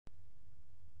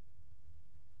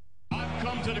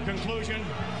to the conclusion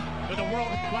that the world,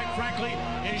 quite frankly,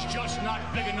 is just not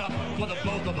big enough for the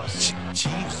both of us.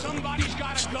 Somebody's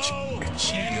got to go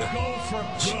and go for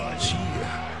good.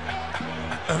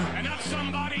 And that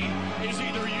somebody is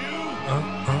either you or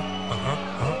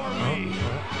me.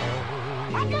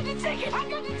 I got to take it.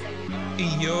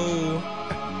 Yo.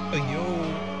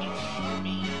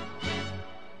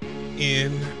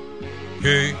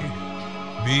 NKB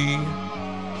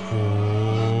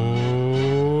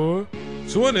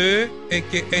 420,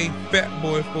 aka Fat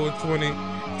Boy 420,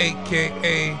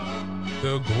 aka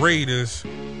the greatest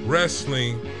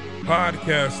wrestling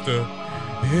podcaster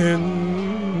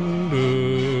in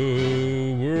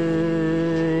the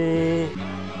world.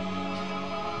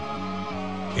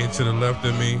 And to the left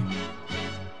of me,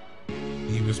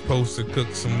 he was supposed to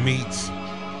cook some meats.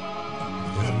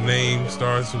 His name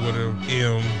starts with an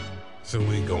M, so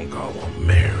we gonna call him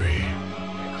Mary.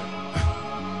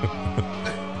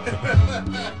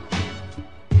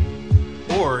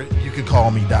 Or you can call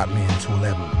me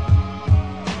Dotman211.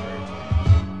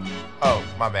 Oh,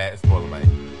 my bad. It's spoiler, mate.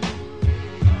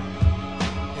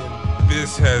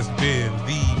 This has been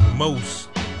the most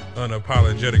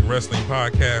unapologetic wrestling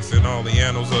podcast in all the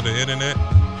annals of the internet.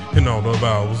 And all the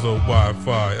bowels of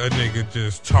Wi-Fi. A nigga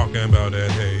just talking about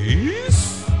that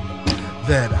haze.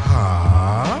 That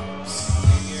hops.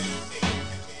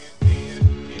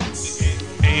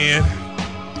 And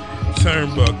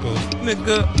turnbuckles.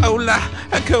 Nigga, hola,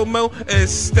 como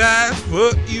estás?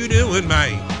 What you doing,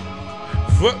 man?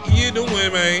 What you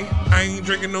doing, man? I ain't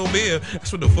drinking no beer.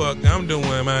 That's what the fuck I'm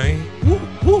doing, man. Woo,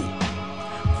 woo.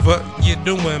 What you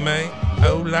doing, man?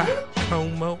 Hola,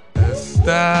 como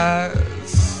estás?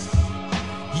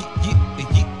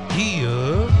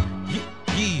 Yeah.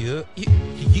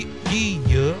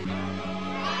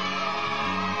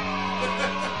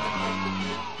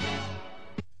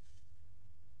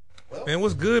 Man,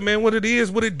 what's good, man? What it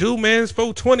is, what it do, man? It's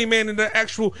 420, man, and the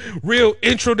actual real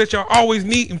intro that y'all always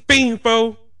need and fiend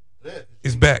for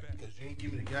is back. Because you ain't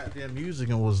give me the goddamn music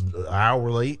and was an hour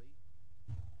late.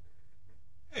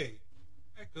 Hey,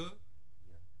 good.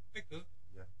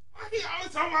 Why he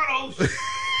always talking about those shit?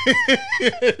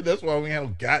 That's why we ain't have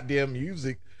no goddamn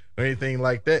music or anything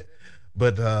like that.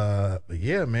 But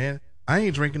yeah, man, I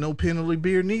ain't drinking no penalty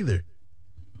beer neither.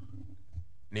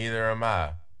 Neither am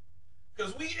I.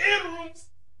 Because we interims.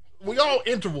 We all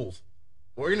intervals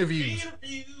or interviews.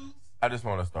 I just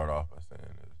want to start off by saying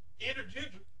this.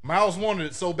 Intergender. Miles wanted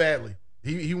it so badly.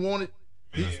 He wanted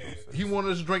he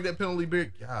wanted us to drink that penalty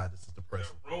beer. God, this is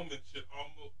depressing. That Roman shit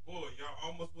almost, boy, y'all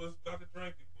almost was about to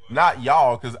drink it, boy. Not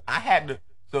y'all, because I had to.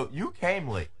 So you came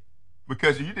late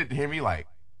because you didn't hear me like.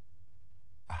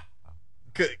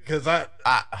 Because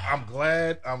I'm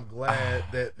glad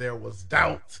that there was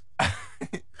doubt.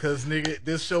 Because nigga,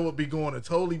 this show would be going a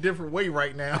totally different way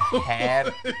right now.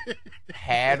 Had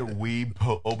we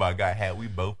both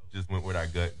just went with our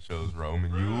gut and chose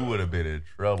Roman, you would have been in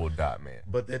trouble, Dot Man.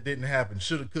 But that didn't happen.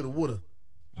 Shoulda, coulda, woulda.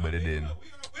 But it didn't. We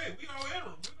all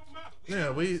interim. It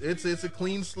don't matter. It's a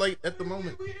clean slate at the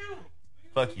moment.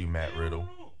 Fuck you, Matt Riddle.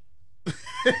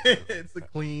 It's a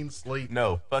clean slate.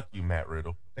 No, fuck you, Matt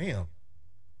Riddle. Damn.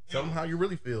 Tell them how you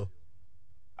really feel.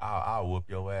 I'll whoop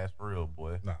your ass for real,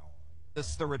 boy. No.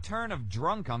 This the return of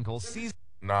Drunk Uncle season.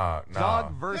 Nah.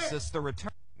 Dog versus the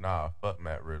return. Nah, fuck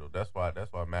Matt Riddle. That's why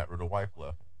Matt Riddle's wife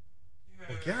left.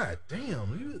 Well, God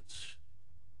damn.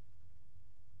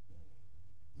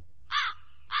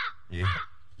 Yeah.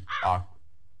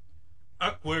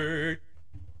 Awkward.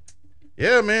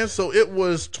 Yeah, man. So it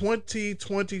was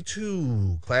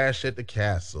 2022 Clash at the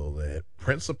Castle at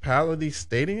Principality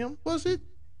Stadium, was it?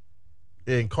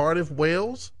 In Cardiff,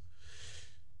 Wales.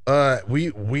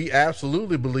 We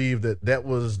absolutely believe that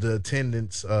was the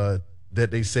attendance that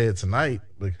they said tonight,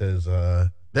 because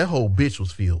that whole bitch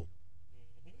was filled.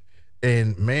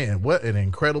 And man, what an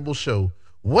incredible show.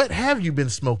 What have you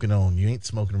been smoking on? You ain't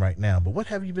smoking right now, but what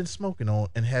have you been smoking on,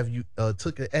 and have you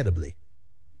took it edibly?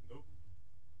 Nope.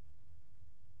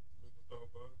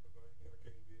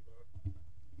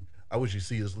 I wish you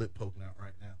see his lip poking out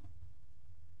right now.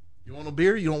 You want a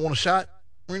beer? You don't want a shot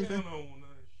or anything?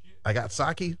 I got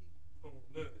sake.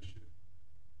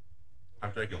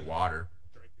 I'm drinking water.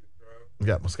 We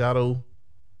got Moscato,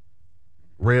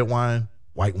 red wine,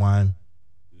 white wine.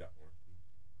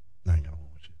 I ain't got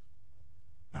one with you.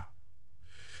 Nah.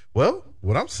 Well,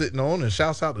 what I'm sitting on, and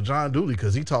shouts out to John Dooley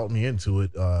because he talked me into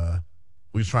it.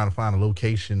 We was trying to find a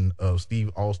location of Steve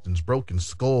Austin's Broken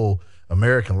Skull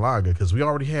American Lager because we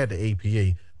already had the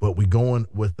APA, but we going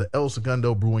with the El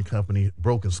Segundo Brewing Company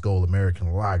Broken Skull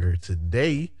American Lager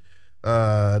today.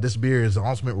 This beer is the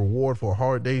ultimate reward for a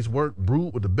hard day's work.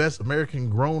 Brewed with the best American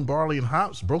grown barley and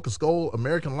hops, Broken Skull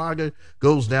American Lager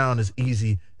goes down as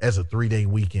easy as a 3-day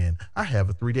weekend. I have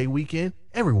a 3-day weekend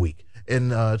every week.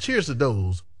 And cheers to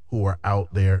those who are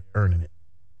out there earning it.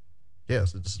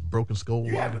 Yes, it's Broken Skull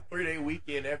You have Lager. a 3-day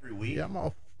weekend every week. Yeah, I'm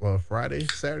off Friday,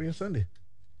 Saturday, and Sunday.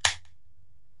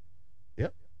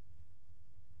 Yep.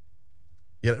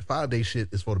 Yeah, that 5-day shit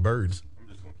is for the birds. I'm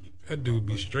just gonna keep. That dude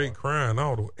be straight crying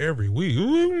every week.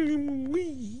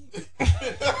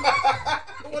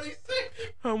 What he say?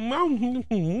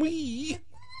 Wee.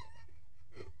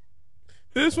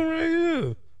 This one right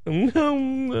here.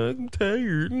 I'm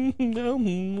tired.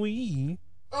 Wee.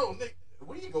 Oh, Nick,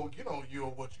 we ain't gonna get on you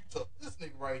on what you took. This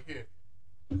nigga right here,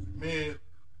 man,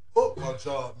 fuck my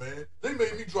job, man. They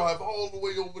made me drive all the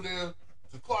way over there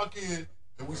to clock in,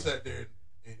 and we sat there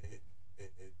and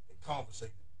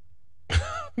conversated.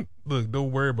 Look,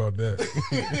 don't worry about that.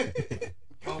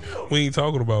 Conversated. We ain't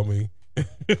talking about me. Hey,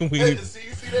 we you see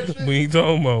that shit? ain't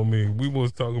talking about me. We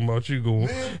was talking about you going,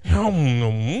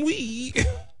 wee.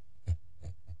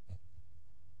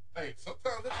 Hey,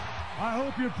 sometimes that's I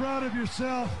hope you're proud of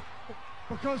yourself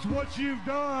because what you've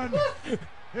done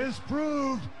is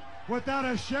proved without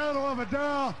a shadow of a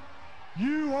doubt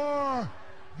you are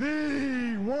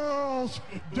the world's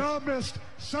dumbest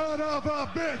son of a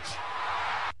bitch.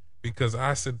 Because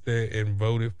I sit there and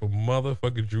voted for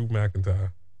motherfucking Drew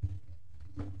McIntyre.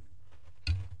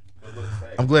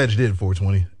 I'm glad you did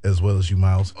 420 as well as you,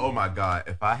 Miles. Oh my God!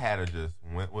 If I had just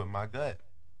went with my gut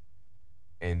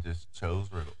and just chose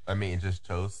Riddle, just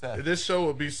chose Seth. This show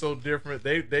would be so different.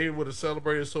 They would have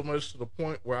celebrated so much to the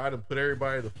point where I'd have put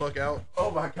everybody the fuck out.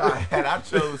 Oh my God! Had I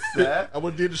chose Seth, I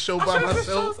would have did the show by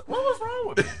myself. What was wrong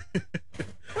with me?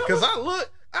 Because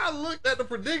I looked at the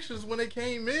predictions when they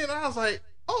came in. I was like,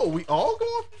 oh, we all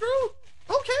going for Drew?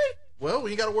 Okay. Well,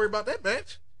 we ain't got to worry about that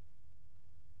match.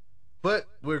 But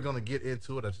we're going to get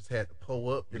into it. I just had to pull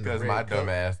up. Because my dumb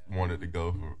ass wanted to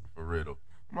go for Riddle.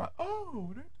 I'm like,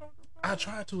 oh, they're talking about. I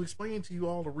tried to explain to you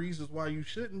all the reasons why you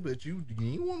shouldn't, but you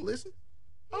ain't want to listen.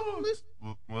 I don't want to listen.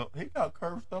 Well, he got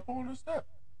cursed up on the step.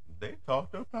 They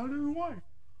talked about his wife.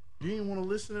 You didn't want to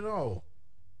listen at all.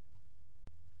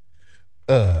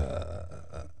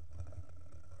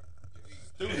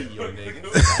 Studio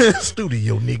niggas.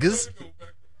 Studio niggas.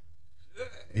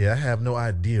 Yeah, I have no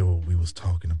idea what we was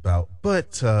talking about,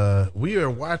 but we are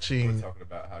We're watching. talking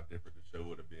about how different the show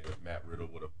would have been if Matt Riddle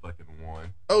would have fucking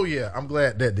won. Oh yeah, I'm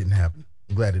glad that didn't happen.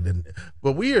 I'm glad it didn't.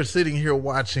 But we are sitting here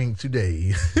watching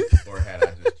today Or had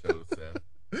I just chose Seth.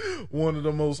 one of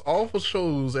the most awful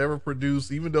shows ever produced.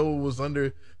 Even though it was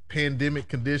under pandemic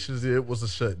conditions, it was a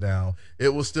shutdown.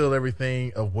 It was still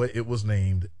everything of what it was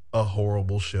named, a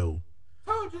horrible show.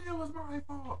 Told you it was my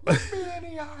fault. Look me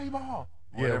in the eyeball.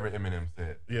 Whatever Eminem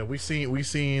said. Yeah, we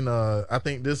seen. I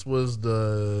think this was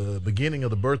the beginning of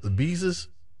the birth of Beezus,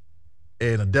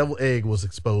 and a devil egg was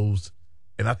exposed,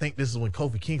 and I think this is when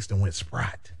Kofi Kingston went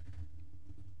Sprite.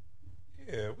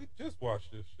 Yeah, we just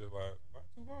watched this shit like not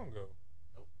too long ago.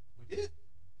 We did.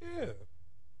 Yeah.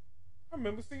 I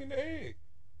remember seeing the egg.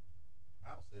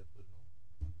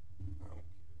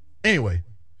 Anyway,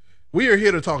 we are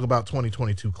here to talk about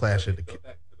 2022 Clash at the. Go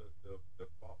back to the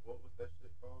fall. What was that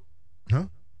shit called? Huh?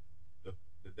 The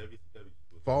WCW.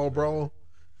 Fall Brawl.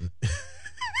 I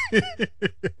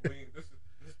mean, this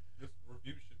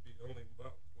review should be only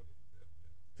about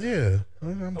 20 minutes. Yeah,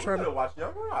 I'm I'm trying to to watch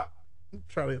Young Rock.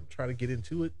 try to get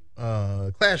into it.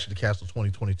 Clash of the Castle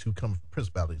 2022 coming from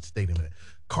Principality Stadium in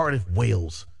Cardiff,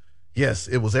 Wales. Yes,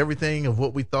 it was everything of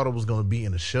what we thought it was going to be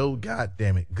in the show. God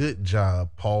damn it. Good job,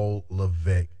 Paul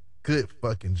Levesque. Good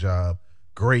fucking job.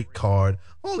 Great card.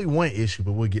 Only one issue,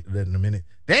 but we'll get to that in a minute.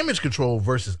 Damage Control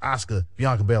versus Asuka,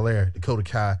 Bianca Belair, Dakota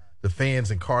Kai. The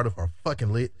fans in Cardiff are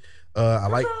fucking lit. I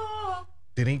like.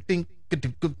 Didn't think.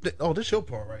 Oh, this your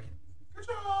part right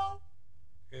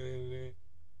here.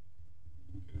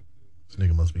 This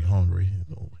nigga must be hungry.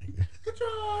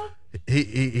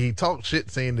 He talked shit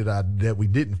saying that we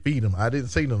didn't feed him. I didn't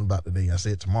say nothing about today. I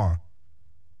said tomorrow.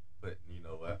 But you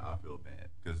know what? I feel bad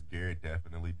because Gary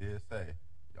definitely did say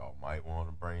y'all might want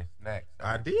to bring snacks.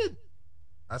 I did.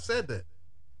 I said that.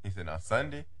 He said, "Now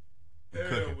Sunday, we Hell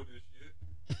cooking." with this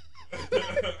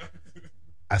shit.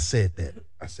 I said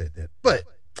that. But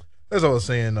as I was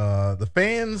saying, the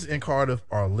fans in Cardiff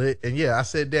are lit. And yeah, I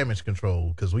said Damage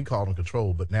Control because we called them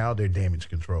Control, but now they're Damage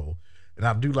Control. And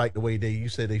I do like the way you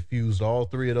said they fused all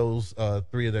three of those,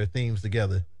 three of their themes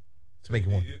together to make it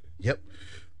one. Yep.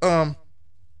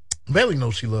 Bailey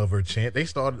knows she loved her chant. They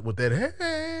started with that,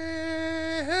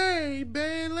 hey,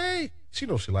 Bailey. She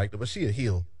knows she liked it, but she a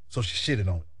heel, so she shitted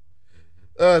on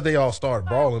it. They all started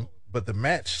brawling. but the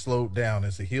match slowed down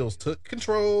as the heels took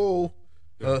control.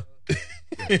 You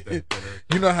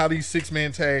know how these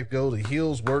 6-man tags go. The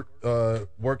heels work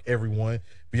everyone.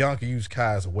 Bianca used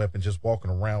Kai as a weapon, just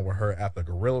walking around with her after a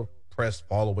gorilla press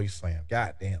fallaway slam.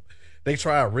 God damn. They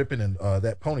tried ripping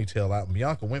that ponytail out, and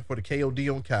Bianca went for the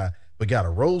KOD on Kai, but got a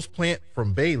rose plant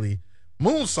from Bailey,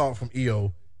 moonsault from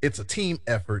Io. It's a team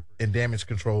effort, and Damage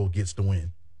Control gets the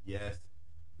win. Yes,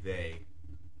 they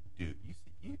do.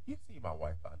 You see my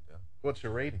wife out there. What's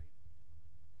your rating?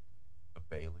 A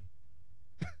Bailey.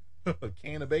 A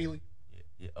can of Bailey?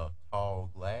 Yeah, a tall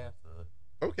glass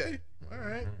of. Okay, all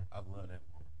right. I love that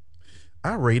one.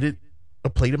 I rated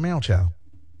a plate of Mao Chow.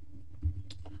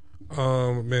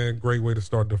 Man, great way to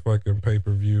start the fucking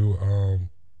pay-per-view.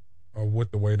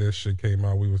 With the way this shit came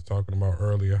out, we was talking about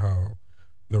earlier how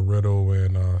the Riddle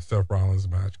and Seth Rollins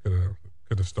match could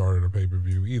have started a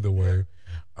pay-per-view. Either way,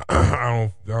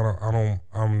 I'm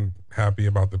happy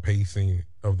about the pacing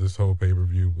of this whole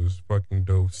pay-per-view. It was fucking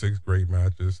dope. 6 great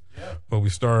matches. Yeah. But we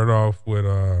started off with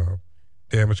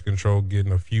Damage Control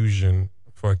getting a fusion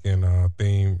fucking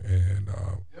theme, and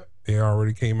they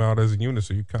already came out as a unit,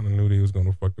 so you kind of knew they was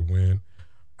gonna fucking win.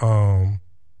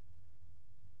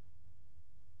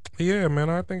 Yeah,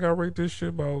 man, I think I rate this shit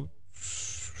about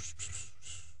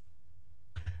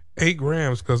 8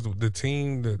 grams because the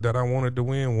team that I wanted to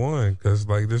win won. Because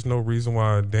like, there's no reason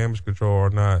why Damage Control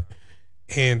are not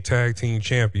hand tag team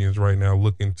champions right now,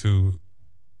 looking to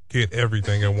get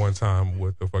everything at one time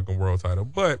with the fucking world title.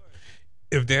 But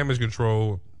if Damage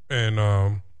Control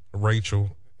and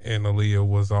Rachel and Aaliyah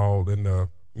was all in the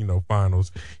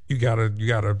finals, you gotta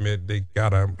admit they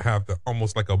gotta have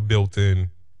almost like a built-in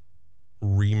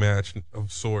rematch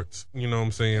of sorts. You know what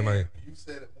I'm saying? Like, you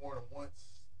said it more than once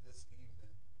this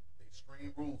evening.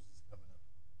 Extreme Rules is coming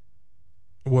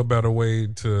up. What better way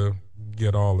to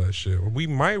get all that shit? We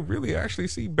might really actually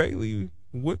see Bailey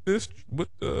with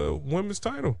the women's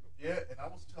title. Yeah, and I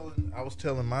was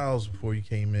telling Miles before you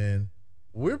came in,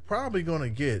 we're probably gonna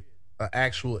get an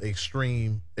actual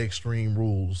extreme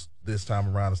rules this time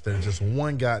around instead of just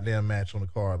one goddamn match on the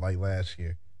card like last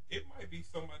year. It might be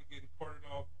somebody getting carted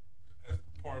off as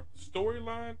part of the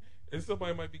storyline, and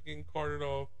somebody might be getting carted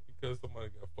off because somebody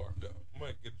got farmed out.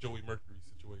 Might get Joey Mercury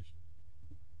situation.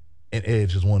 And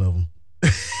Edge is one of them.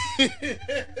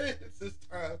 It's his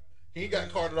time. He ain't got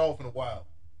carted off in a while.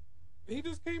 He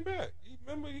just came back.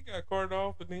 Remember, he got carted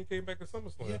off, and then he came back at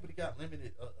SummerSlam. Yeah, but he got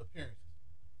limited appearances.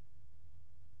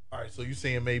 All right, so you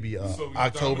saying maybe so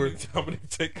October? Dominic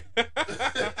take.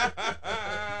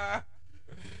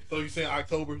 So you saying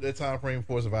October, that time frame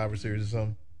for Survivor Series or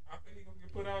something? I think he's gonna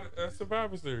get put out at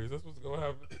Survivor Series. That's what's gonna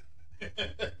happen.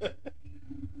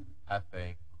 I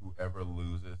think whoever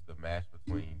loses the match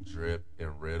between Drip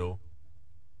and Riddle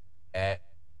at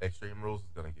Extreme Rules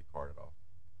is gonna get carted off,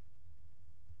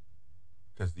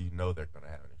 because they're gonna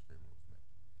have an Extreme Rules match,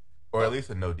 or at least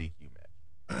a no DQ match.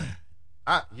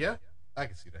 Yeah, I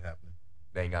can see that happening.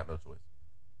 They ain't got no choice.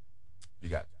 You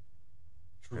got to.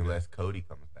 True. Unless Cody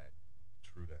comes back.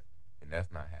 True that. And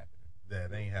that's not happening.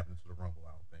 That ain't happening to the Rumble,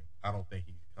 I don't think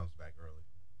he comes back early.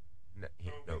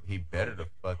 No, he better the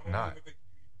fuck not.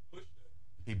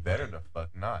 He better the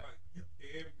fuck not. You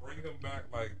can bring him back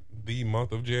like the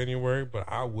month of January, but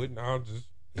I wouldn't. I'll just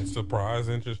surprise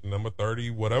interest number 30,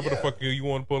 whatever the fuck you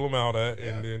want to pull him out at,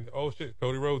 and then, oh shit,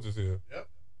 Cody Rhodes is here. Yep.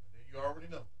 And you already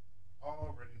know.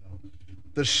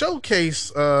 The showcase,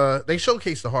 they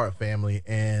showcased the Hart family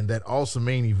and that awesome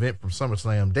main event from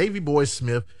SummerSlam, Davey Boy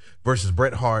Smith versus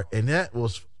Bret Hart, and that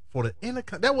was for the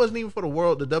that wasn't even for the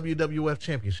WWF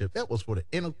Championship. That was for the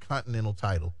Intercontinental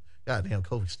title. Goddamn,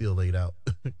 Kofi still laid out.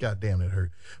 Goddamn, that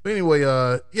hurt. But anyway,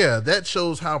 that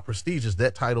shows how prestigious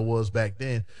that title was back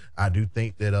then. I do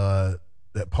think that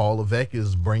that Paul Levesque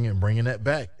is bringing that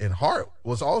back, and Hart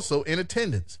was also in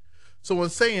attendance. So in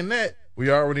saying that, we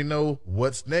already know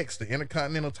what's next. The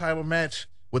Intercontinental title match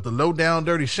with the low down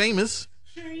dirty Sheamus.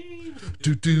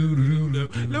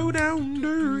 Low down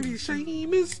dirty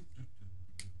Sheamus.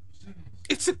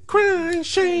 It's a crying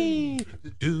shame.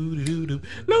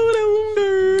 Low down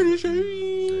dirty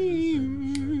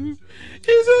Sheamus.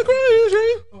 It's a crying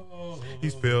shame.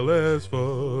 He's pale as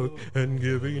fuck and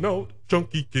giving out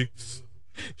chunky kicks.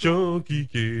 Chunky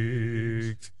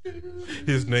kicks.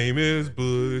 His name is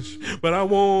Bush, but I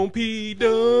won't be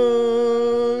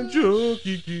done.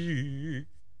 Chunky kicks.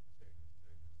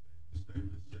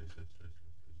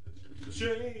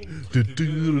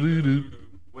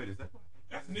 Wait, is that?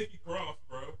 That's Nikki Cross,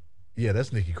 bro. Yeah,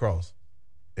 that's Nikki Cross,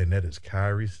 and that is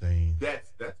Kairi Sane. That's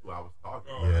what I was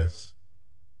talking about.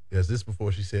 Yes, this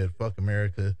before she said "fuck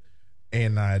America,"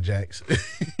 and Nia Jax.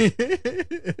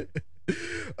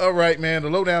 All right, man. The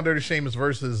Lowdown Dirty Sheamus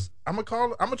versus I'm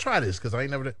gonna try this because I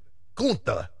ain't never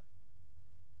Gunther.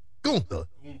 The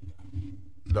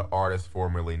artist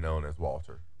formerly known as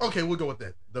Walter. Okay, we'll go with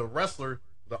that. The wrestler,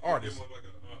 the artist. Like a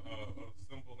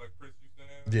symbol like Chris used to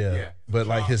have. Yeah, Yeah. but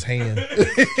like his hand.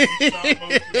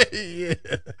 Yeah.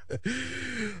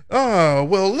 Oh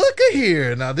well, look at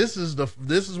here. Now this is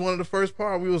one of the first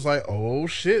part we was like, oh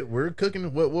shit, we're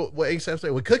cooking. What ASAP say?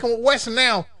 We're cooking with Weston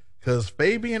now because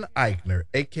Fabian Eichner,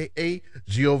 aka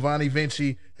Giovanni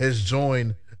Vinci, has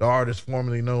joined the artist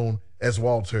formerly known as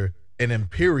Walter, and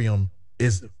Imperium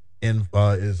is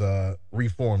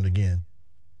reformed again.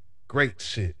 Great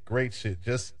shit.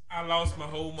 Just I lost my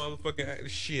whole motherfucking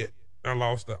shit. I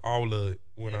lost all of it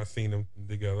when I seen them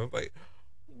together. I was like,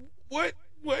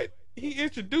 what? He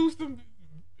introduced them,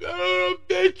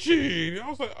 bitchy. I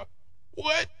was like,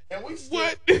 what? and we still,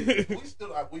 What? we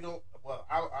still we don't. Well,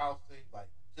 I'll say like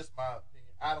just my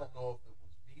opinion. I don't know if it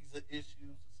was visa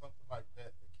issues or something like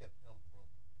that that kept him from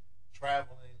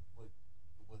traveling with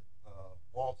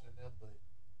Walter and them, but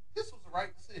this was the right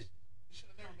decision. It should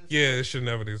have never been. Yeah, it should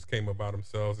never just came about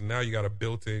themselves. And now you got a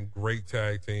built-in great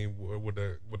tag team with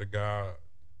a guy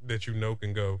that you know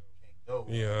can go. Can't go.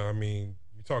 Yeah, I mean,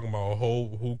 you're talking about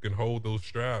who can hold those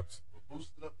straps. We're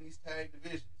boosting up these tag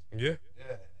divisions. Yeah.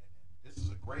 Yeah, and this is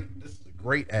a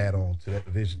great add-on to that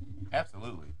division.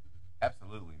 Absolutely,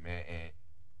 man. And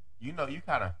you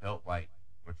kind of felt like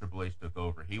when Triple H took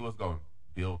over, he was going to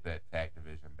build that tag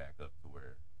division back up to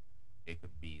where it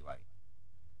could be like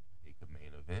it could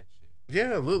main event shit.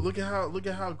 Yeah, look at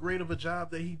how great of a job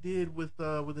that he did with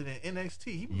it in NXT.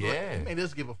 He made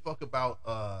us give a fuck about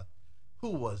who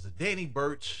was it? Danny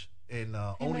Burch and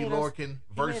Oni Lorcan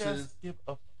versus He made us give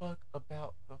a fuck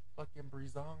about the fucking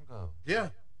Breezango. yeah,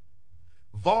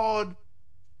 Vaude.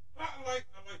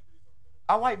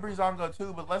 I like Breezango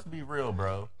too, but let's be real,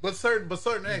 bro. But certain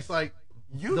acts like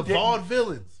You the didn't- Vaude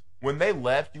villains. When they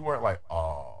left, you weren't like,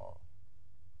 oh.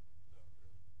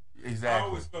 I Exactly.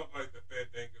 always felt like the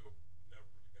Fandango never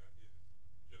really got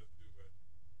his just due at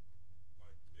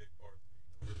like mid card.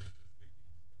 Really just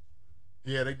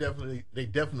Yeah, they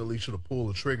definitely should have pulled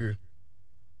the trigger.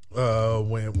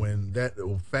 When that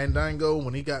Fandango,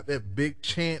 when he got that big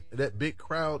chant, that big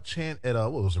crowd chant at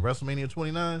what was it, WrestleMania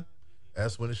 29?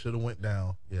 That's when it should have went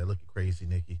down. Yeah, looking crazy,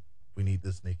 Nikki. We need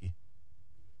this, Nikki.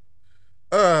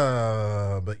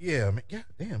 But yeah, I mean, god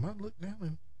damn, I look down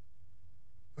and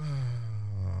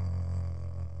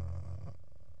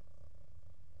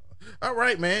all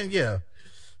right, man, yeah.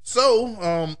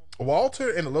 So, Walter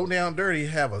and the Lowdown Dirty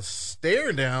have a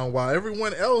stare down while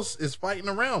everyone else is fighting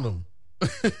around them.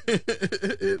 Because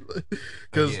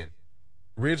Again.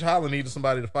 Ridge Holland needed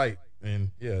somebody to fight, and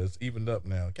yeah, it's evened up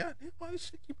now. God damn, why this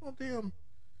shit keep on damn?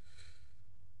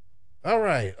 All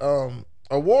right,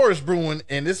 a war is brewing,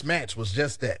 and this match was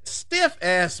just that stiff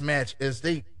ass match as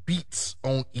they beats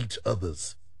on each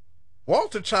other's.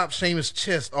 Walter chopped Sheamus'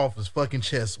 chest off his fucking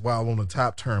chest while on the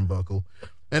top turnbuckle.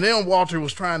 And then Walter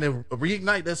was trying to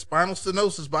reignite that spinal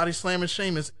stenosis, body slamming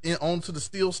Sheamus onto the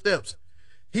steel steps.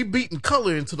 He beating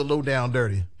color into the Lowdown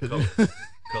Dirty.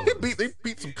 They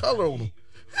beat some color on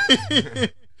him.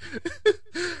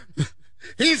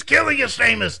 He's killing you,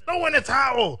 Sheamus. Throw in the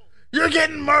towel. You're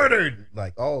getting murdered.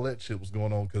 Like, all that shit was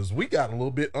going on because we got a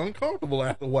little bit uncomfortable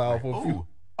after a while for a few.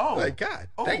 Like, God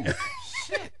damn.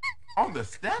 Shit. On the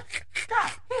steps?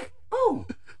 God, ooh,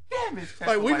 damn it.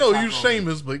 Like, we know you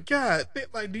Sheamus, but God,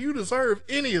 like, do you deserve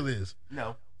any of this?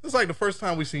 No. It's like the first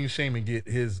time we seen Sheamus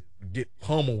get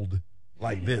pummeled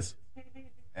like this.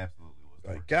 Absolutely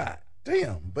was. Like, God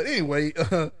damn. But anyway,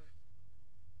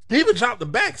 he even chopped the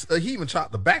back. He even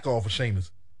chopped the back off of Sheamus.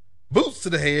 Boots to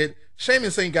the head.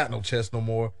 Sheamus ain't got no chest no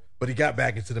more, but he got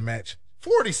back into the match.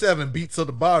 47 beats of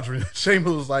the Bodrin.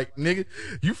 Sheamus was like, nigga,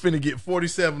 you finna get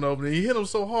 47 of them. And he hit him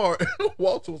so hard.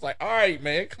 Walter was like, all right,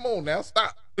 man, come on now,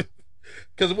 stop.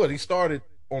 Because what? He started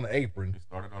on the apron. He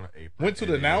started on the apron. Went to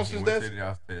the announcer's desk?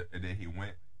 And then he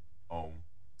went on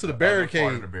To the other barricade.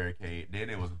 part of the barricade.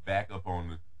 Then it was back up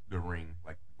on the ring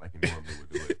like he normally would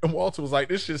do it. And Walter was like,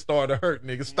 this shit started to hurt,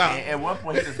 nigga. Stop. And at one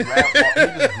point, he just grabbed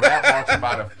Walter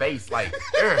by the face, like,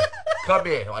 come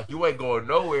in. Like, you ain't going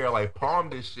nowhere. Like, palm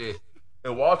this shit.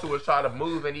 And Walter was trying to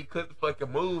move, and he couldn't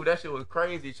fucking move. That shit was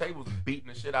crazy. Shay was beating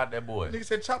the shit out of that boy. Nigga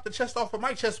said, chop the chest off of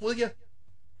my chest, will you?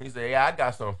 He said, yeah, I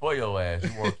got something for your ass.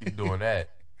 You want to keep doing that.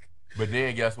 But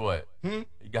then, guess what? He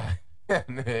got...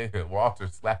 Walter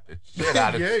slapped the shit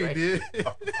out of Yeah, Shay. he did.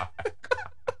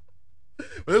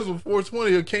 But this was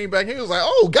 420. He came back. He was like,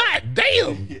 oh, God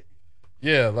damn.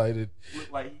 Yeah, like it.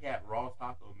 Looked like he had raw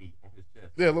taco meat on his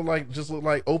chest. Yeah, looked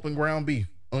like open ground beef,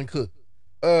 uncooked.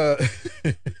 On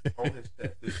his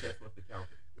chest. His chest must have counted.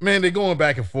 Man, they're going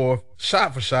back and forth,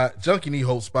 shot for shot. Junkie knee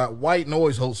hold spot, White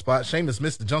noise hold spot. Sheamus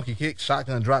missed the junkie kick,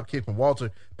 shotgun drop kick from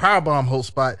Walter, powerbomb hold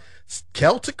spot,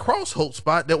 Celtic cross hold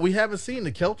spot that we haven't seen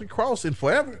the Celtic cross in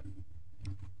forever.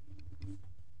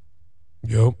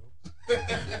 Yup.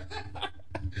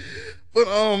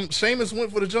 But Sheamus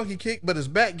went for the junkie kick, but his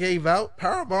back gave out.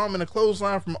 Powerbomb and a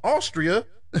clothesline from Austria,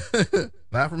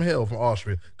 not from hell, from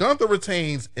Austria. Gunther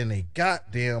retains in a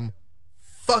goddamn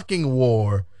fucking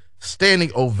war.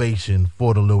 Standing ovation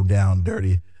for the Low Down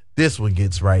Dirty. This one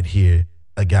gets right here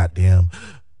a goddamn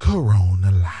Corona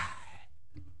lie.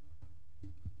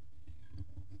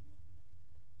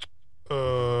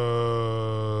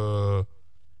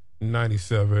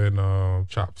 97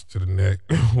 chops to the neck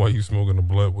while you smoking the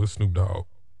blood with Snoop Dogg.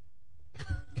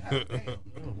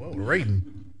 Whoa, Raiden.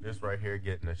 This right here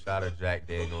getting a shot of Jack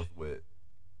Daniels with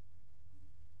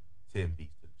 10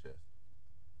 beats to the chest.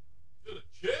 To the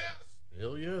chest?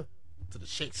 Hell yeah. To the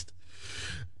chest.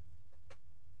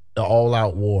 The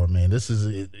all-out war, man. This is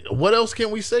it. What else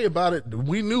can we say about it?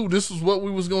 We knew this was what we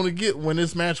was going to get when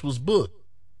this match was booked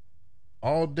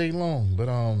all day long. But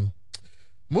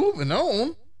moving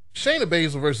on, Shayna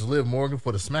Baszler versus Liv Morgan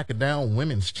for the SmackDown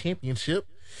Women's Championship.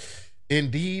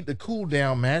 Indeed, the cool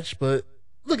down match, but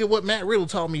look at what Matt Riddle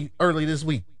taught me early this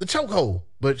week. The chokehold.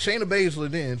 But Shayna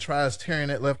Baszler then tries tearing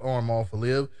that left arm off of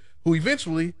Liv, who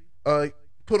eventually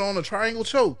put on a triangle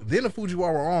choke, then a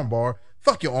Fujiwara armbar.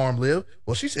 Fuck your arm, Liv.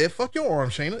 Well, she said, fuck your arm,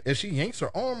 Shayna, as she yanks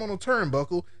her arm on a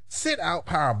turnbuckle, sit out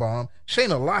powerbomb.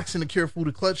 Shayna locks in the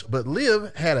Kirifuda clutch, but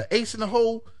Liv had an ace in the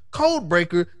hole, code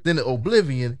breaker, then the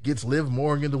Oblivion gets Liv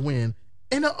Morgan to win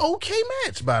in an okay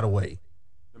match, by the way.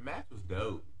 The match was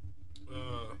dope.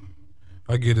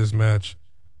 I get this match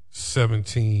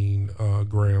 17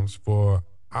 grams for.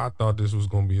 I thought this was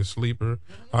going to be a sleeper.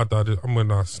 I thought I'm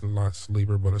not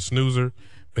sleeper, but a snoozer.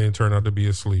 Man, turned out to be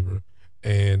a sleeper.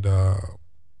 And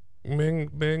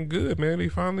man, good, man. They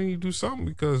finally do something,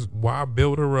 because why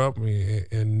build her up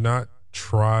and not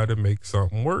try to make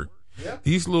something work? Yeah.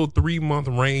 These little 3-month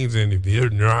reigns, and if they're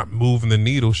not moving the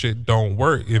needle, shit don't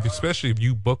work. Especially if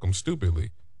you book them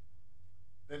stupidly.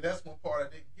 Then that's one part I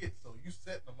didn't get. So you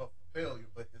setting them up for failure,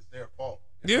 but it's their fault.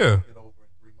 Yeah. Get over in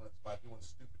 3 months by doing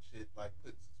stupid shit like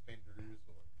putting suspenders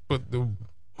But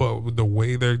the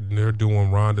way they're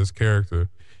doing Ronda's character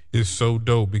is so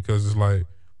dope, because it's like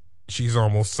she's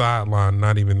almost sidelined,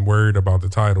 not even worried about the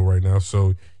title right now.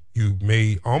 So you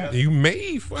made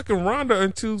fucking Ronda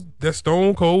into that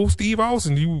Stone Cold Steve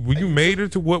Austin. You made her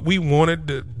to what we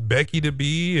wanted Becky to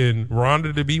be and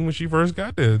Ronda to be when she first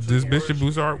got there. This bitch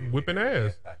should start whipping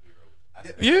ass.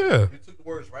 Yeah. You took the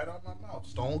words right out of my mouth.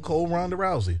 Stone Cold Ronda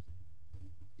Rousey.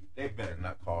 They better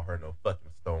not call her no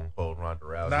fucking Stone Cold Ronda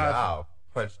Rousey. Nah, I'll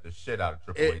punch the shit out of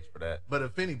Triple H for that. But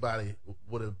if anybody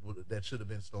would have that should have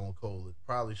been Stone Cold, it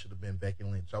probably should have been Becky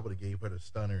Lynch. I would have gave her the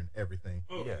stunner and everything.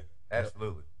 Yeah,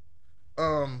 absolutely.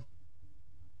 Yeah,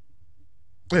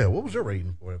 what was your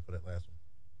rating for that last one?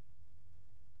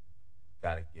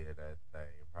 Gotta get that thing.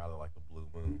 Probably like a Blue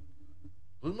Moon.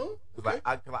 Blue Moon? Okay. Like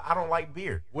I don't like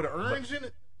beer. With an orange in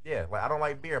it? Yeah, like I don't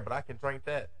like beer, but I can drink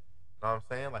that. You know what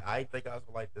I'm saying? Like I ain't think I was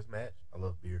gonna like this match. I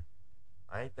love beer.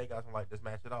 I ain't think I was gonna like this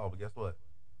match at all, but guess what?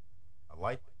 I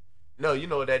liked it. No, you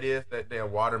know what that is? That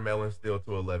damn watermelon still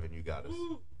to 11 you got us.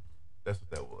 That's what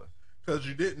that was. Because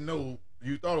you didn't know,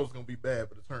 you thought it was gonna be bad,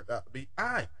 but it turned out to be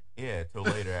alright. Yeah, until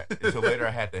later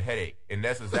I had the headache. And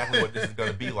that's exactly what this is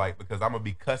gonna be like, because I'm gonna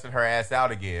be cussing her ass out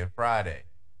again Friday.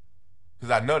 Because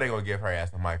I know they're gonna give her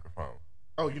ass a microphone.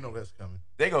 Oh, you know that's coming.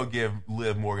 They're gonna give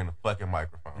Liv Morgan a fucking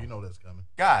microphone. You know that's coming.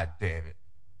 God damn it.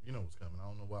 You know what's coming. I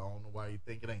don't know why you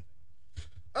think it ain't.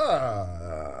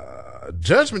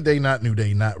 Judgment Day, not New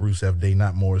Day, not Rusev Day,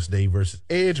 not Morris Day versus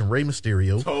Edge and Rey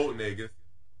Mysterio. Told niggas.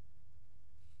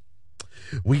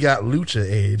 We got Lucha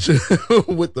Edge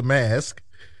with the mask.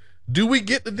 Do we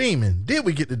get the demon? Did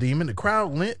we get the demon? The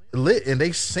crowd lit and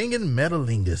they singing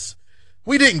Metalingus.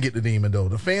 We didn't get the demon, though.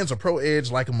 The fans are pro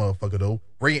Edge like a motherfucker, though.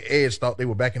 Ray and Edge thought they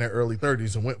were back in their early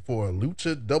 30s and went for a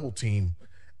Lucha double team.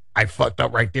 I fucked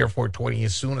up right there, 420.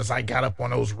 As soon as I got up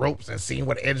on those ropes and seen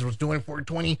what Edge was doing,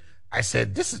 420, I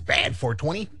said, this is bad,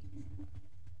 420.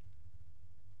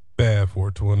 Bad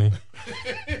 420.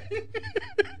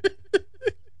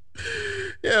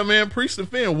 Yeah, man. Priest and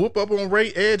Finn whoop up on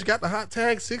Ray. Edge got the hot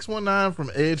tag. 619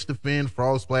 from Edge to Finn.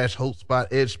 Frog splash, hope spot.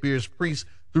 Edge spears Priest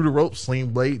through the ropes. Sling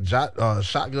blade,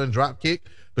 shotgun drop kick.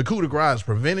 The coup de grace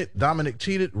prevented. Dominic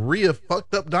cheated. Rhea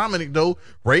fucked up Dominic, though.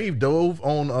 Rave dove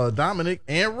on Dominic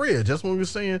and Rhea. Just when we were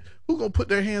saying, who gonna put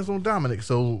their hands on Dominic?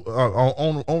 So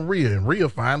on Rhea, and Rhea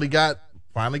finally got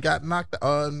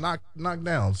knocked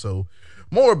down. So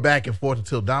More back and forth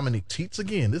until Dominic cheats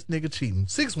again. This nigga cheating.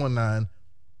 619.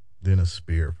 Then a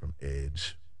spear from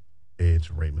Edge. Edge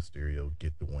and Rey Mysterio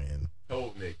get the win.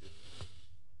 Told niggas.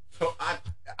 So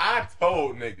I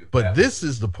told niggas. But this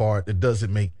is the part that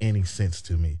doesn't make any sense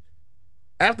to me.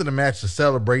 After the match, the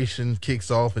celebration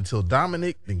kicks off until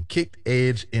Dominic then kicked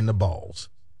Edge in the balls.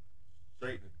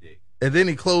 Straight in the dick. And then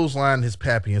he clotheslined his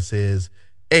pappy and says,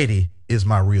 Eddie is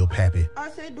my real pappy. I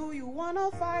said, do you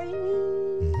wanna fight me?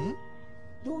 Mm-hmm.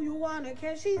 Do you wanna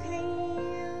catch his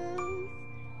hands?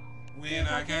 When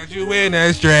I catch you in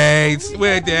the streets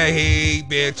with that heat,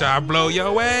 bitch, I blow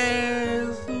your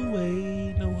ass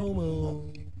away. No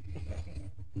homo.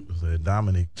 So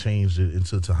Dominic changed it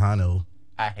into Tejano.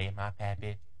 I hate my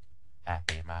pappy. I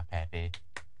hate my pappy.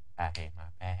 I hate my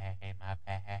pappy. I hate my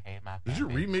pappy. I hate my pappy. Did you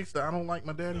remix the I Don't Like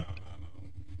My Daddy?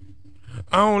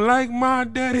 I don't like my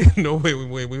daddy. No, wait.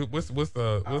 What's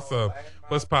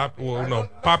Pop? Well, no,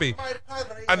 Poppy.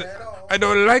 I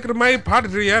don't like my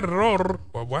padre at all.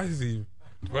 Why is he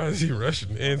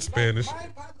Russian and Spanish?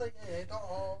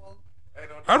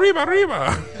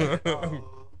 Arriba.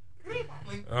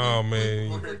 Oh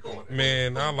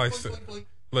man, I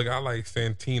like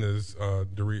Santina's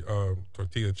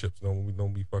tortilla chips.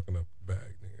 Don't be fucking up the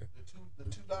bag, nigga. The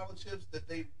 $2 chips that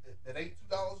ain't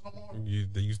 $2 no more.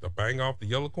 They used to bang off the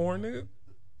yellow corn, nigga.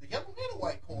 The yellow and the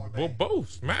white corn, Well, man.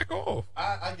 both smack off.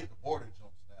 I get the border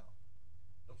jumps now.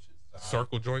 Them shit's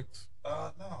Circle joints.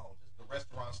 No, just the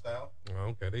restaurant style. Oh,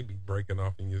 okay, they be breaking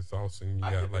off in your sauce, and you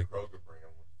I got get like. the Kroger brand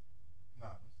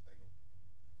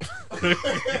one.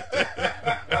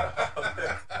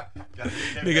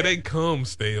 Nigga, they come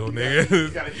stale,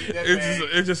 nigga. gotta eat that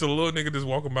It's just a little nigga just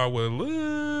walking by with a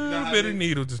little how bit of niggas-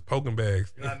 needle just poking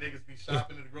bags. You know how niggas be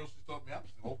shopping in the grocery store? Man, I'm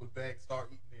just gonna open bag, start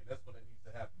eating it. That's what that needs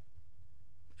to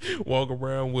happen. Walk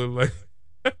around with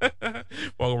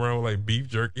like beef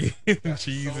jerky and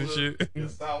cheese and shit. The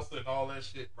salsa and all that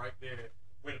shit right there.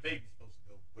 Where the baby's supposed to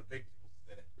go. Where the baby's supposed to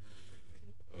sit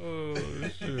at. Oh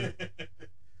shit.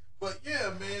 But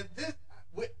yeah, man,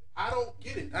 I don't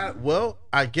get it. Well,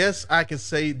 I guess I can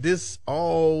say this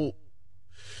all.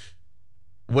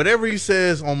 Whatever he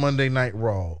says on Monday Night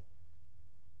Raw,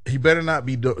 he better not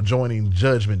be joining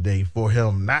Judgment Day for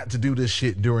him not to do this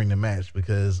shit during the match,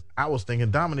 because I was thinking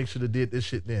Dominic should have did this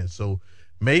shit then. So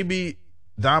maybe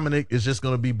Dominic is just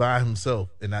going to be by himself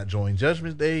and not join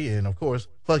Judgment Day, and of course,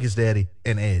 fuck his daddy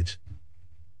and Edge.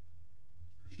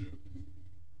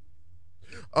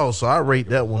 Oh, so I rate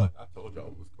that one. I told y'all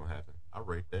what's gonna happen. I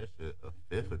rate that shit a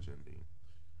 5th of Jim Beam.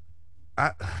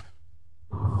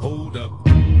 Hold up.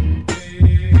 I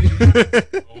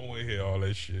don't want to hear all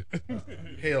that shit.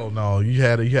 Hell no, you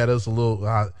had us a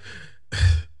little.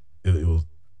 It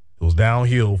was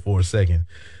downhill for a second.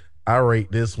 I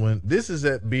rate this one. This is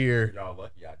that beer. Y'all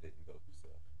lucky I didn't go through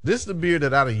stuff. This is the beer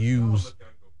that I'd have used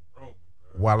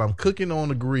while I'm cooking on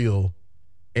the grill,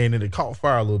 and it caught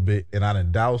fire a little bit, and I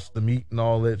done doused the meat and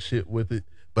all that shit with it,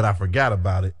 but I forgot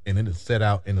about it, and then it set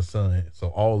out in the sun. So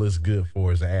all it's good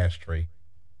for is an ashtray.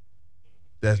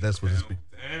 That's what it's.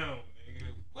 Damn,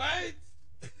 nigga. What?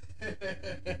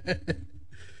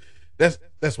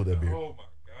 That's what that beer. Oh my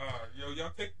god, yo,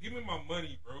 y'all give me my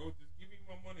money, bro. Just give me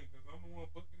my money, because I'm the one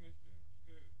booking this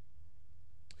shit.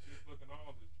 Just booking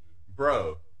all this shit.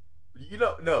 Bro,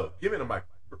 no, give me the mic.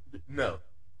 No.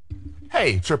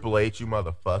 Hey, Triple H, you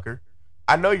motherfucker.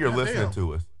 I know you're listening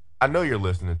to us. I know you're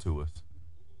listening to us.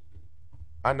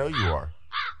 I know you are.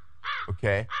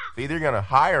 Okay? So either you're going to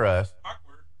hire us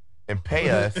Awkward. and pay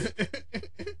us.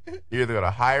 You're either going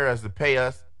to hire us to pay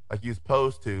us like you're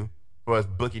supposed to for us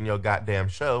booking your goddamn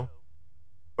show,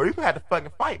 or you going to have to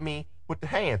fucking fight me with the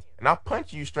hands, and I'll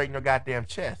punch you straight in your goddamn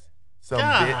chest. Some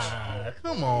bitch.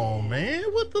 Come on, man.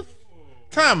 What the?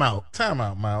 Time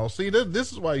out, Miles. See,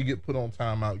 this is why you get put on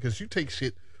timeout, because you take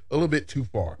shit a little bit too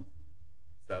far.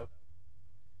 So,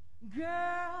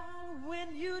 Girl,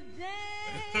 when you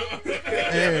dance.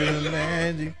 There's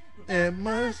magic, there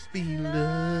must be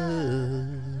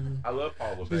love. I love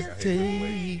Paulo Beck. I Just hate Triple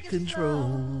H. take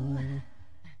control.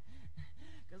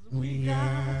 We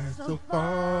got so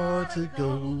far to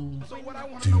go. So what I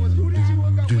want to know is who did you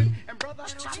hook up with? And brother,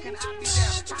 how can I be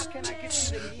down? How can I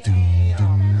get you to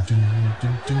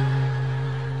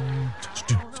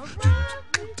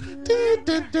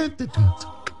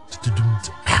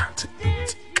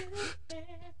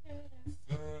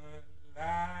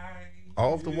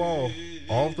Off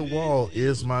the Wall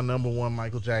is my number one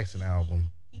Michael Jackson album.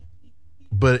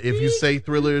 But if you say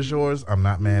Thriller is yours, I'm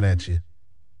not mad at you.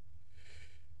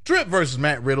 Drip versus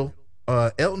Matt Riddle.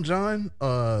 Elton John,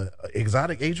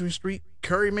 Exotic Adrian Street,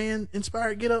 Curryman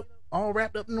inspired get up, all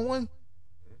wrapped up in one.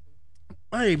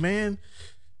 Hey man,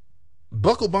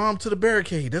 Buckle bomb to the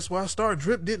barricade. That's why Star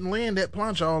Drip didn't land that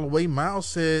plancha all the way. Miles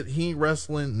said he ain't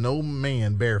wrestling no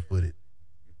man barefooted.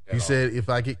 He said if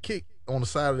I get kicked on the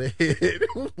side of the head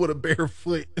with a bare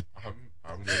foot,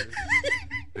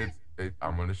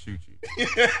 I'm gonna shoot you.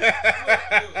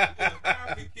 I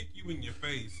can kick you in your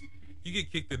face. You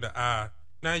get kicked in the eye.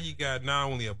 Now you got not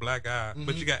only a black eye,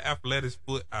 but you got athletic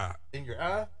foot eye. in your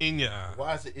eye. In your eye.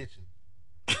 Why is it itching?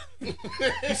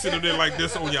 You sitting there like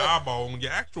this on your eyeball, on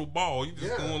your actual ball. You just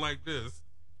Yeah. going like this.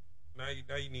 Now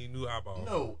you need a new eyeball.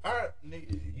 No,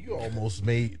 nigga, you almost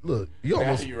made look. You Now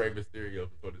almost you Rey Mysterio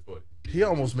for 2020. he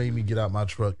almost made me get out my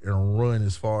truck and run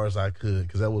as far as I could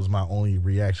because that was my only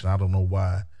reaction. I don't know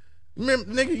why. Remember,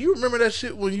 nigga, you remember that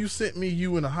shit when you sent me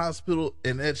you in the hospital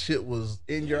and that shit was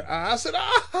in your eye? I said,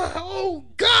 oh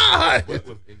God. What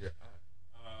was in your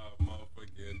eye?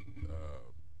 Motherfucking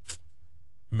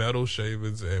metal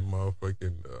shavings and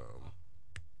motherfucking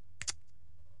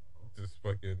this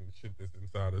fucking shit that's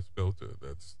inside this filter.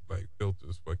 That's like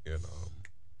filters fucking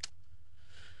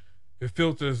it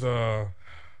filters what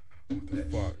the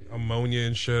fuck ammonia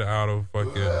and shit out of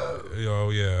fucking yeah.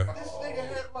 This nigga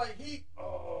had like he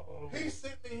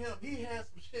sent me him. He had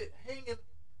some shit hanging. It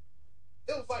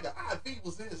was like an IV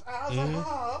was in his eye. I was like,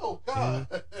 oh God.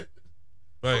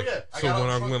 Right. yeah, I So got when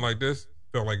out I the went like this,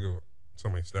 felt like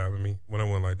somebody stabbing me. When I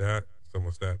went like that,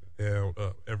 someone stabbed me down,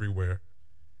 up, everywhere,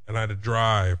 and I had to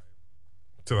drive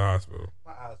to the hospital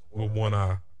My eyes with one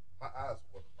eye. My eyes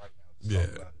water right now. Yeah.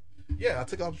 Yeah, I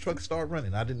took off the truck and started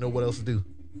running. I didn't know what else to do.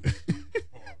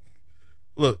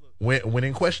 Look, when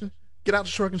in question, get out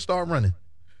the truck and start running.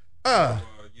 Yeah,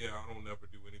 I don't never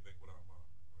do anything without my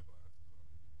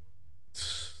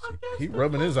glasses. He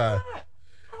rubbing his eye.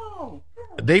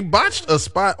 They botched a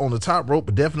spot on the top rope,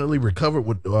 but definitely recovered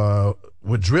with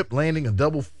Drip landing a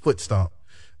double foot stomp.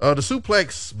 The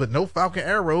suplex, but no Falcon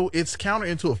Arrow. It's counter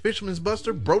into a Fisherman's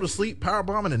Buster. Bro to sleep,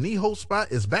 powerbomb in a knee hold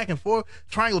spot. Is back and forth.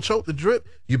 Triangle choke the Drip.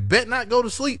 You bet not go to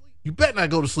sleep. You bet not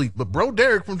go to sleep. But bro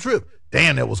Derek from Drip,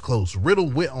 damn, that was close. Riddle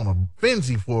went on a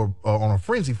frenzy for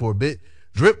a bit.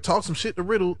 Drip talked some shit to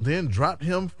Riddle, then dropped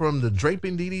him from the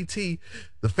draping DDT.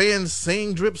 The fans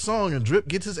sing Drip's song, and Drip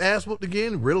gets his ass whooped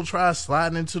again. Riddle tries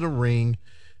sliding into the ring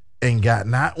and got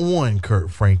not one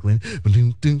Kurt Franklin.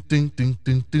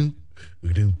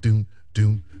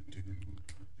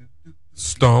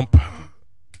 Stomp,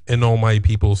 and all my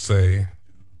people say,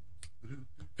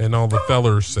 and all the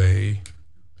fellers say,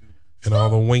 and all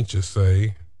the wenches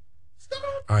say,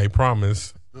 I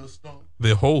promise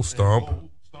the whole stomp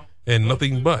and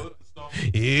nothing but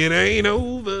it ain't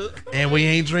over. And we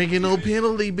ain't drinking no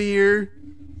penalty beer.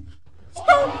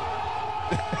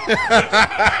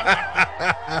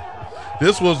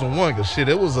 This was the one, cause shit,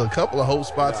 it was a couple of whole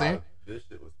spots in. This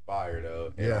shit was fire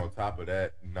though. And Yeah. on top of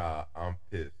that, nah, I'm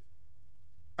pissed.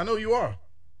 I know you are.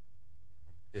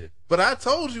 But I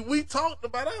told you, we talked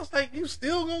about it. I was like, you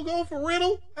still gonna go for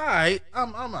Riddle? All right,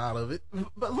 I'm out of it.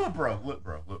 But look, bro.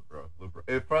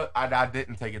 I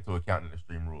didn't take into account that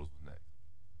Extreme Rules was next.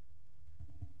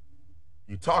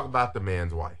 You talk about the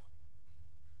man's wife.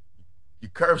 You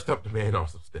curb stomp the man on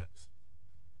some steps.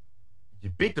 You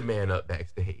beat the man up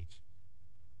backstage.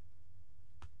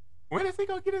 When is he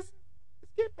gonna get his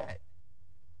get back?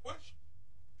 What?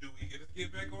 Do we get his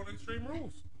get back on Extreme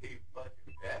Rules? He fucking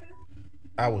better.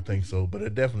 I would think so, but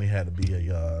it definitely had to be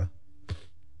a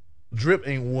Drip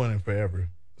ain't won in forever.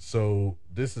 So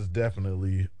this is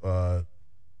definitely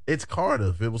it's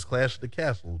Cardiff. It was Clash of the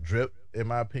Castle. Drip, in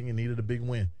my opinion, needed a big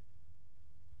win.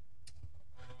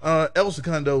 El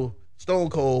Segundo, Stone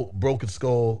Cold, Broken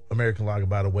Skull, American Lager,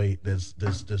 by the way, that's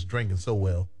drinking so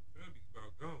well. That'd be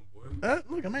about gone,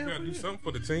 boy. Look, man. You gotta do something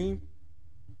for the team.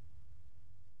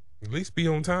 At least be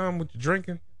on time with your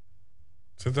drinking.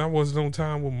 Since I wasn't on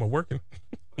time with my working.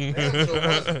 You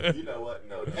know what?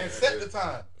 No. And set the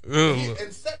time. Look,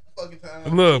 And set the fucking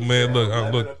time. look, man, look.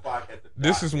 11 o'clock at the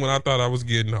This is when I thought I was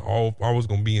getting off. I was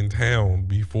gonna be in town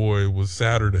before it was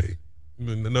Saturday.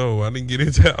 No, I didn't get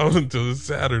in town until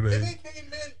Saturday.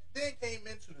 Then came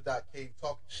into the Doc Cave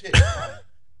talking shit.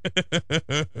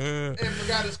 And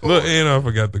forgot his Look, cord. and I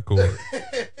forgot the cord.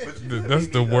 That's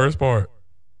the worst part.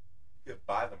 You could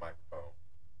buy the microphone,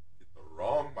 get the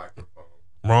wrong microphone,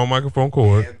 Wrong microphone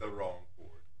cord and the wrong cord,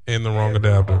 and the wrong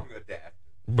adapter. wrong adapter.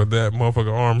 But that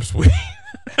motherfucker arm sweet.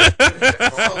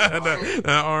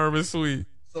 that arm is sweet.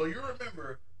 So you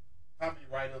remember how many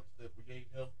write-ups that we gave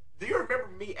him? Do you remember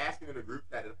me asking in the group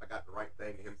chat if I got the right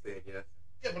thing and him saying yes?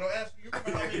 Yeah, but I'm asking you.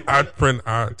 Remember how many I write-ups?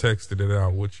 I texted it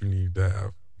out what you need to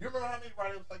have. You remember how many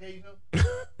write-ups I gave him?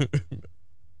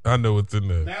 I know it's in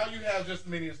there. Now you have just as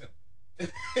many as him. What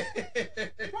do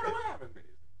I have in me?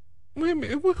 Wait a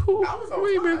minute. Who? I was on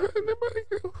Wait a fire. minute.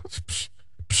 Psh,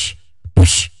 psh,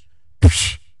 psh,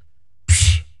 psh,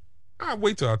 psh. I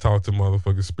wait till I talk to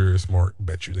motherfucking Spirit Smart.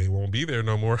 Bet you they won't be there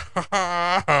no more.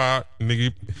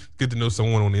 Nigga, good to know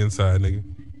someone on the inside, nigga.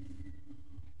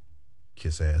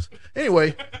 Kiss ass.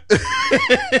 Anyway.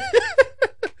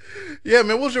 Yeah,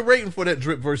 man, what's your rating for that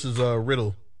Drip versus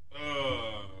Riddle?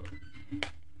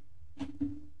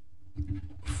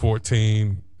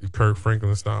 14 Kirk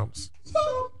Franklin stomps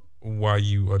while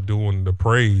you are doing the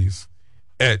praise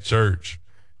at church,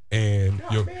 and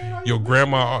your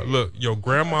grandma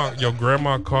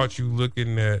caught you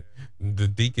looking at the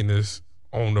deaconess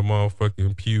on the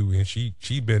motherfucking pew, and she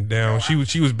bent down. She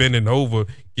was bending over,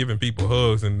 giving people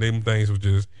hugs, and them things was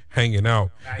just hanging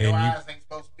out. Now, And your you, eyes ain't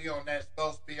supposed to be on that. It's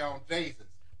supposed to be on Jesus.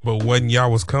 but when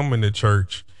y'all was coming to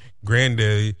church,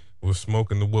 Granddaddy was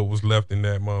smoking what was left in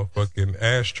that motherfucking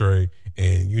ashtray,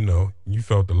 and you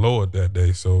felt the Lord that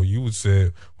day. So you would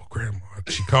say, "Well, Grandma,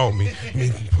 she called me,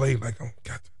 made me play like I'm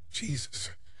got Jesus,"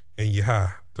 and you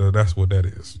high. So that's what that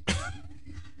is.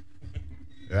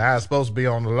 Your eyes supposed to be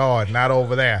on the Lord, not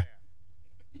over there.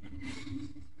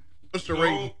 What's the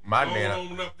rating? My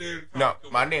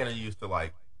nana used to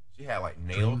like. She had like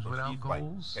nails. So she used to, like,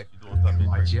 catch you doing something. Are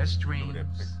like, just you know, dreams.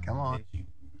 that- Come on.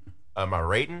 My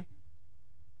rating.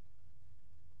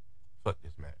 Fuck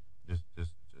this match. Just.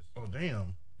 Oh,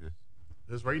 damn. just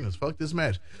This rating is fuck this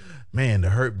match. Man, the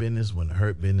Hurt Business when the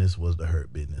Hurt Business was the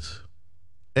Hurt Business.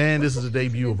 And this is the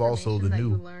debut of also the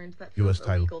new U.S.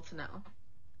 title. To know.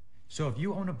 So if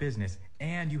you own a business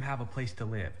and you have a place to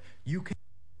live, you can.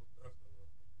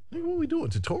 Nigga, what we doing?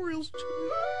 Tutorials?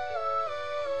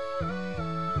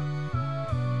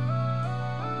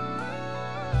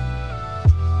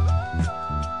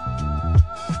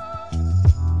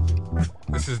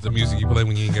 This is the music you play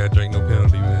when you ain't gotta drink no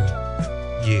penalty, man.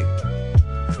 Yeah.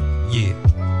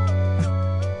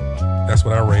 That's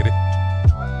what I rated.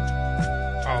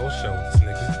 All shoulders,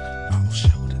 nigga. All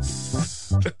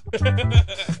shoulders.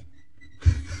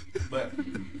 But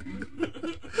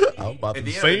I'm about at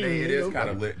to the end of the say day, it is kind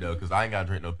of lit though, because I ain't gotta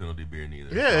drink no penalty beer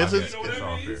neither. Yeah, So it's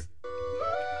all fair.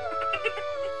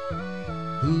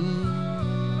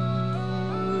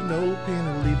 No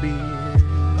penalty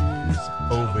beers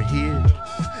over here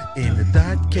in the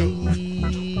dot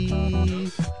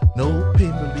cave. No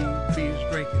penalty beers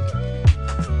drinking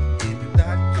in the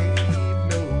dot cave.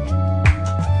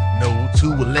 No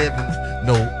 211,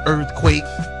 no earthquake,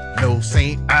 no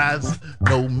St. Ives,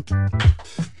 no penalty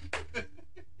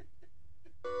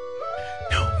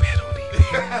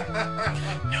beer.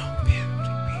 No penalty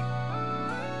beer.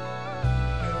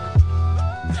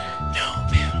 No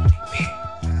penalty beer.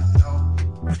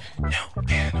 No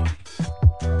penalty.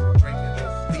 Drinking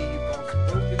this Steve on some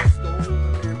broken stone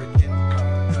American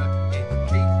vodka and the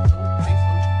taste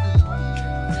so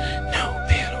good. No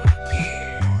penalty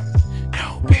beer. No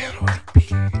penalty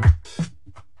beer.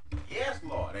 Yes,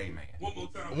 Lord, amen. One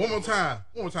more time.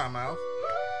 One more time, Miles.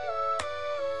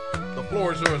 The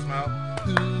floor is yours, Miles.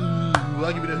 Ooh,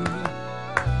 I'll give you the hoodoo.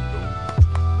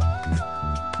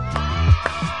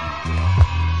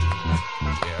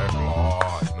 Yes,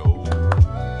 Lord, no.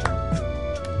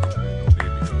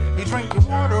 He drank your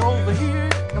water over here.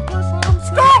 Now put some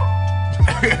stop.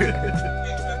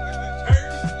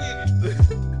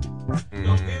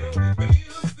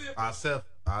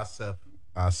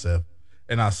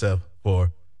 Ourself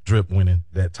for Drip winning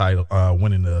that title,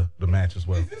 winning the match as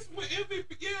well. Is this what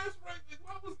MVP? Yeah, that's right.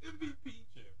 Why was MVP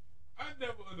champ? I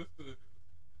never understood.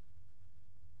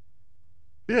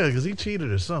 Yeah, because he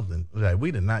cheated or something. Like,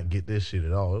 we did not get this shit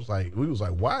at all. It was like we was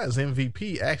like, why is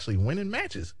MVP actually winning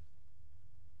matches?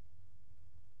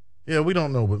 Yeah, we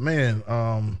don't know, but man,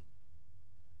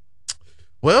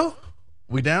 well,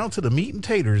 we down to the meat and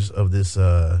taters of this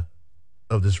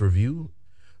review.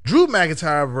 Drew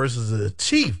McIntyre versus the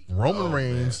Chief Roman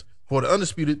Reigns for the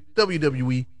undisputed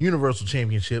WWE Universal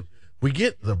Championship. We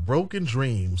get the Broken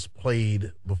Dreams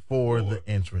played before the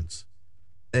entrance.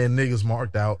 And niggas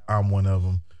marked out. I'm one of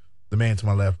them. The man to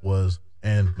my left was,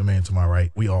 and the man to my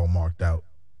right, we all marked out.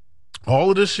 All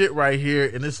of this shit right here,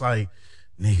 and it's like,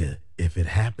 nigga, if it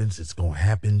happens, it's gonna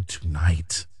happen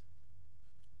tonight.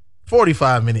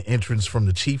 45-minute entrance from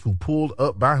the Chief, who pulled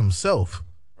up by himself.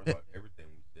 Everything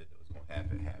we said that was going to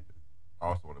happen happened. I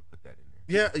also want to put that in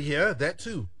there. Yeah, that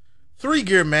too.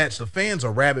 3-gear match. The fans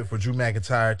are rabid for Drew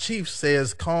McIntyre. Chief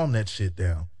says, calm that shit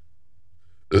down.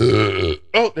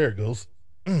 Oh, there it goes.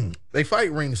 They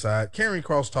fight ringside. Karrion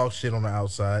Kross talks shit on the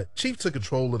outside. Chief took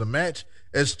control of the match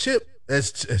as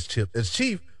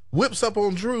Chief whips up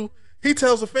on Drew. He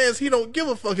tells the fans he don't give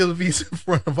a fuck if he's in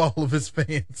front of all of his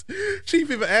fans.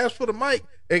 Chief even asked for the mic.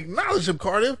 Acknowledge him,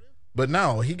 Cardiff. But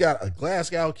no, he got a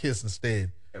Glasgow kiss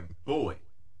instead. And boy,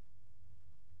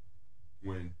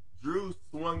 when Drew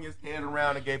swung his hand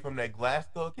around and gave him that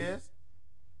Glasgow kiss,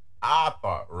 I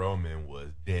thought Roman was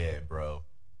dead, bro.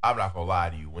 I'm not gonna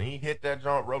lie to you. When he hit that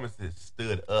jump, Roman just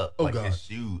stood up his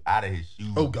shoe out of his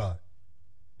shoes. Oh God.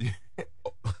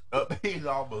 He's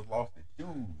almost lost his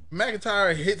shoes.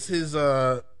 McIntyre hits his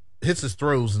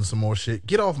throws and some more shit.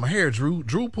 Get off my hair, Drew.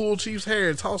 Drew pulled Chief's hair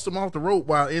and tossed him off the rope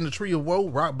while in the tree of woe,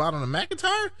 rock bottom to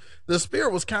McIntyre. The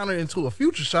spear was countered into a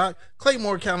future shot.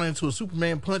 Claymore countered into a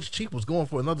Superman punch. Chief was going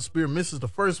for another spear, misses the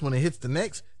first when it hits the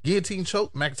next. Guillotine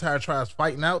choke. McIntyre tries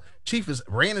fighting out. Chief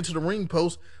ran into the ring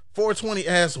post. 420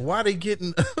 asks why they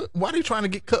trying to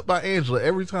get cut by Angela.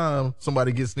 Every time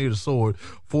somebody gets near the sword,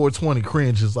 420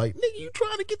 cringes like, nigga, you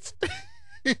trying to get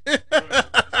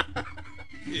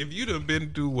If you'd have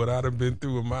been through what I'd have been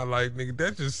through in my life, nigga,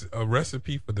 that's just a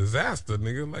recipe for disaster,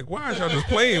 nigga. Like, why is y'all just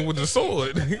playing with the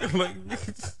sword? Like, no,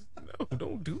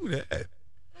 don't do that.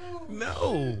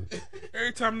 No.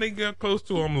 Every time they get close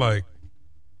to him, like,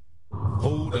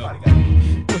 hold up.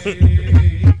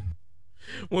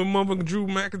 When motherfucking Drew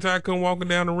McIntyre come walking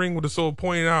down the ring with the sword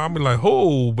pointing out, I'll be like,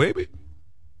 "Oh, baby,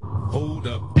 hold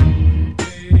up." This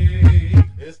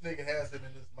nigga has it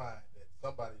in his mind that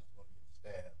somebody's going to get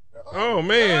stabbed. Oh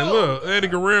man, look, Eddie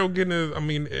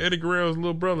Guerrero's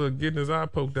little brother getting his eye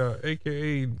poked out,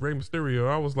 aka Rey Mysterio.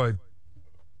 I was like,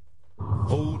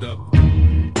 "Hold up."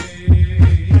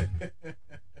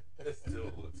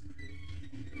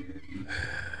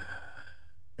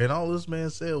 And all this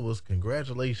man said was,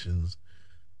 "Congratulations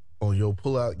on your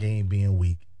pullout game being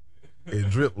weak." And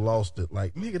Drip lost it.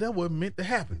 Like, nigga, that wasn't meant to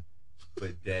happen.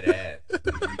 But dead ass.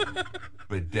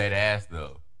 But dead ass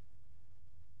though.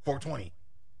 420.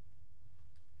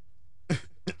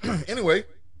 Anyway.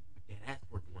 Dead ass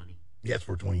 420. Yes,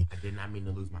 420. I did not mean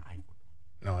to lose my eye.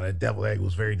 No, that devil egg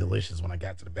was very delicious when I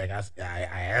got to the back. I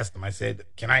asked him, I said,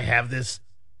 "Can I have this?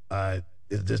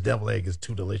 This devil egg is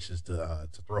too delicious to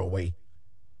throw away."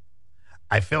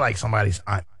 I feel like somebody's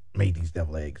aunt made these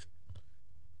devil eggs.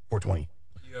 420.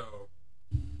 Yo,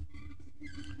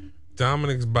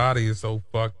 Dominic's body is so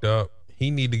fucked up. He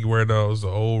need to wear those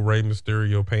old Rey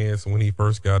Mysterio pants when he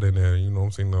first got in there. You know what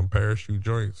I'm saying? Them parachute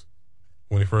joints.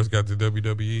 When he first got to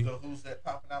WWE. So who's that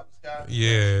popping out the sky?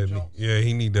 Yeah,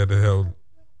 he need that to help.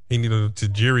 He need a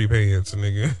Tajiri pants,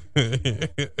 nigga.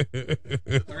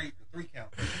 Three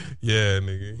count. Yeah,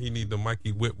 nigga. He need the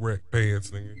Mikey Whipwreck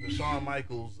pants, nigga. The Shawn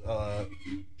Michaels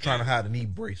trying to hide the knee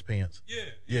brace pants.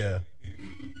 Yeah.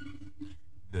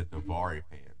 The Davari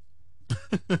pants.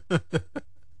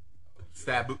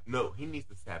 Sabu. No, he needs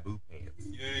the Sabu pants.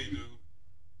 Yeah, he do.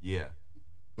 Yeah.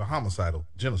 The genocidal.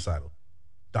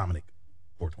 Dominic.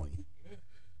 420.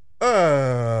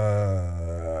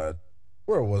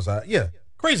 Where was I? Yeah.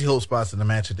 Crazy hold spots in the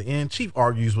match at the end. Chief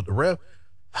argues with the ref.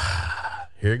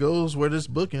 Here goes where this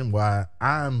booking, why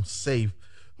I'm safe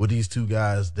with these two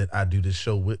guys that I do this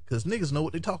show with, because niggas know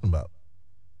what they're talking about.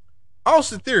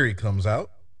 Austin Theory comes out,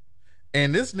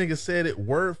 and this nigga said it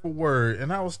word for word,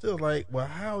 and I was still like, well,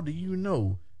 how do you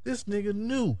know? This nigga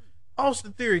knew.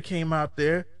 Austin Theory came out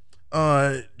there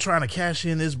trying to cash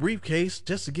in his briefcase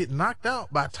just to get knocked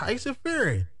out by Tyson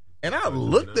Fury. And I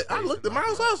looked at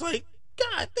Miles, I was like,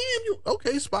 God damn you.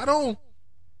 Okay, spot on.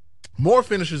 More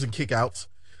finishers and kickouts.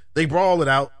 They brawl it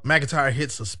out. McIntyre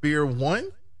hits a spear.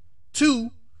 1,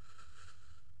 2.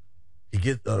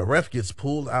 The ref gets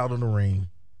pulled out of the ring.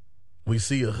 We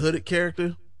see a hooded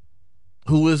character.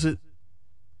 Who is it?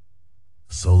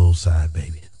 Solo Side,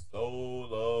 baby.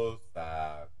 Solo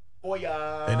Side. Oh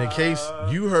yeah. And in case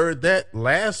you heard that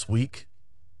last week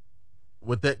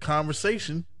with that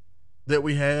conversation that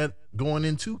we had going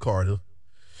into Cardiff,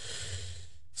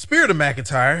 Spear to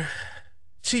McIntyre.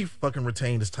 Chief fucking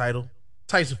retained his title.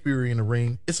 Tyson Fury in the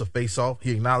ring. It's a face-off.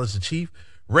 He acknowledged the Chief,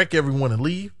 wreck everyone and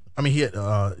leave. I mean, he had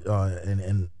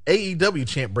an AEW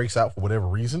champ breaks out for whatever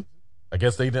reason. I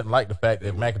guess they didn't like the fact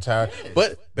that McIntyre.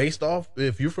 But based off,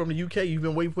 if you're from the UK, you've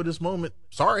been waiting for this moment.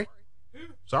 Sorry.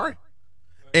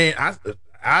 And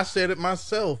I said it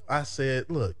myself. I said,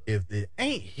 look, if it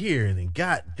ain't here, then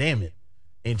God damn it.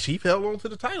 And Chief held on to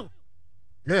the title.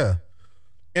 Yeah.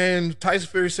 And Tyson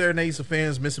Fury serenades the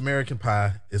fans. Miss American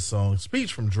Pie is sung.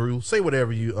 Speech from Drew. Say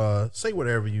whatever you are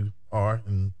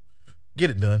and get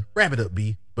it done. Wrap it up,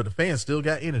 B. But the fans still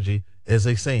got energy as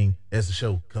they sing as the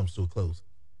show comes to a close.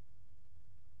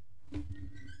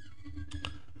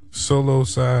 Solo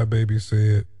Side, baby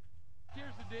said.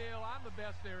 Here's the deal. I'm the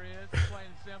best there is. Plain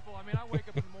and simple. I mean, I wake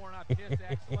up in the morning, I piss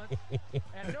excellent,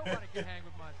 and nobody can hang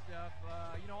with my stuff.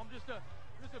 I'm just a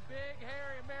big,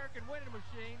 hairy American winning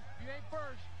machine. If you ain't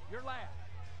first, you're last.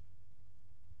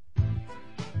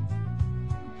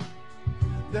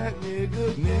 That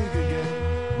nigga,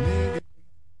 yeah.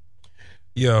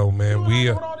 Yo, man, we.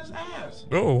 With all this ass.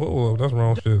 Oh, that's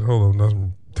wrong shit. Hold on, that's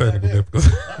technical difficulty.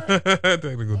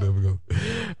 Technical difficulty.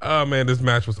 Oh man, this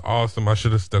match was awesome. I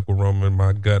should have stuck with Roman in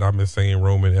my gut. I've been saying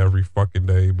Roman every fucking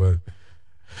day, but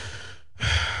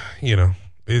you know,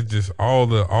 it's just all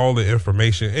the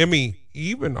information. I mean,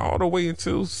 even all the way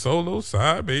until Solo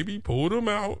Side Baby pulled him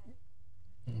out.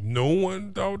 No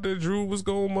one thought that Drew was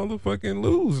gonna motherfucking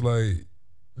lose. Like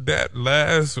that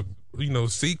last,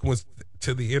 sequence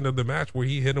to the end of the match where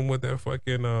he hit him with that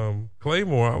fucking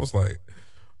Claymore. I was like,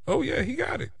 oh yeah, he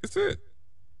got it. It's it.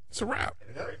 It's a wrap.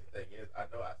 And the crazy thing is, I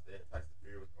know I said Tyson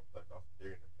Fury was gonna punch Austin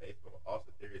Theory in the face, but when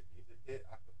Austin Theory's music hit,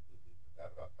 I completely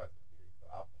forgot about Tyson Fury. So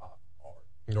I popped hard.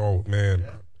 Oh man,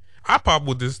 I popped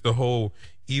with this the whole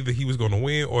either he was going to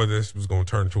win or this was going to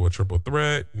turn into a triple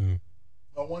threat. And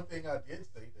Well, one thing I did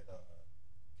say that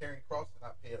Karrion Kross did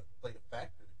not play a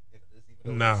factor in this,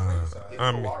 even though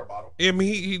I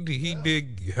mean, he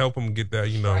did help him get that,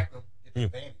 distract him, get the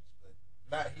advantage,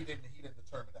 but he didn't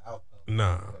determine the outcome.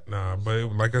 Nah,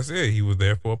 but like I said, he was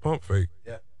there for a pump fake.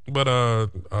 Yeah. But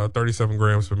 37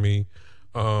 grams for me,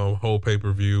 whole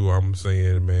pay-per-view. I'm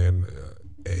saying, man,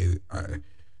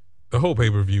 the whole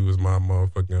pay-per-view is my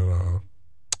motherfucking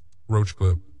roach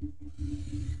clip.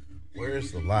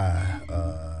 Where's the lie?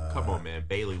 Come on, man.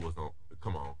 Bailey was on.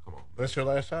 Come on. That's your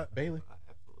last shot, Bailey?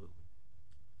 Absolutely.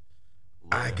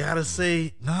 I gotta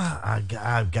say,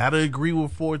 I gotta agree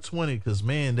with 420 because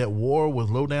man, that war with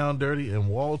Low Down Dirty and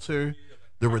Walter,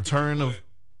 the return of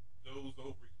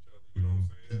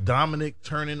Dominic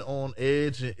turning on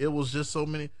Edge, and it was just so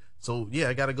many. So yeah,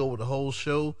 I gotta go with the whole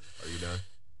show. Are you done?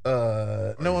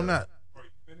 No, I'm not.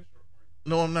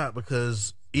 No, I'm not,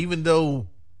 because even though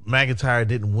McIntyre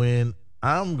didn't win,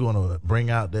 I'm gonna bring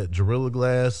out that Gorilla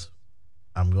Glass.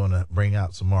 I'm gonna bring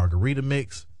out some margarita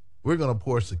mix. We're gonna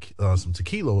pour some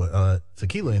tequila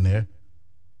in there,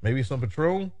 maybe some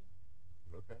Patron,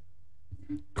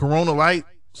 Corona Light.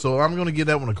 So I'm gonna give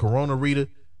that one a Corona Rita,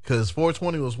 because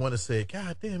 420 was one that said,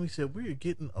 "God damn," he said, "we're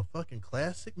getting a fucking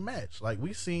classic match." Like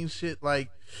we seen shit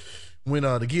like when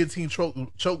the guillotine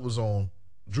choke was on.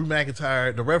 Drew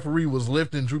McIntyre, the referee was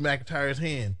lifting Drew McIntyre's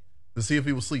hand to see if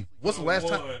he was asleep. What's the last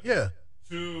time? Yeah.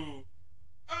 2.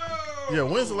 Yeah,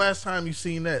 when's the last time you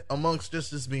seen that amongst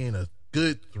just this being a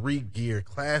good 3-gear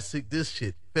classic? This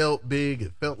shit felt big.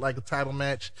 It felt like a title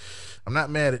match. I'm not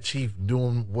mad at Chief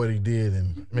doing what he did,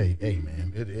 and hey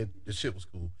man, the shit was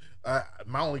cool.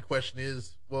 My only question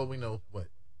is, well, we know what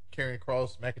Karrion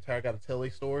Kross, McIntyre got to tell a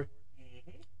story.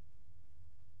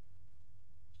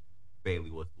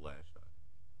 Bailey was the last shot.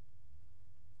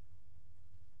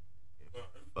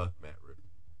 Fuck Matt Riddle.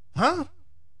 Huh?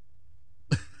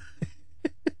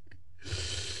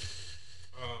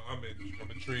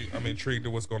 I'm intrigued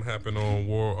at what's going to happen on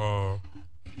World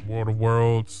of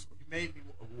Worlds. You made me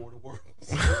World of Worlds.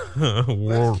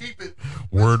 Let's keep it.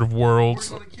 Word of Worlds.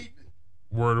 We're gonna keep it.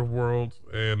 Word of Worlds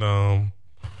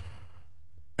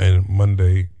and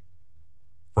Monday,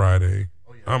 Friday.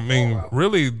 Oh, yeah. I mean,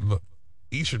 really,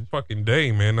 each fucking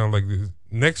day, man. I'm like,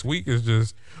 next week is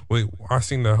just. Wait, I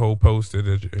seen that whole post that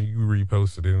you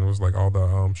reposted it, and it was like all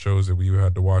the shows that we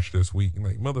had to watch this week.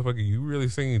 Like, motherfucker, you really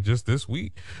saying just this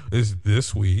week? It's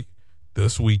this week,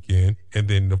 this weekend, and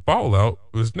then the fallout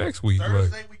was next week.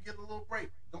 Thursday like, we get a little break.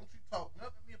 Don't you talk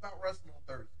nothing to me about wrestling on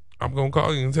Thursday. I'm gonna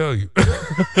call you and tell you. I'm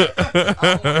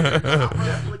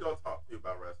definitely gonna talk to you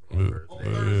about wrestling on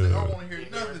Thursday. I don't want to hear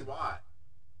And nothing. here's why.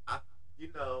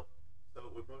 So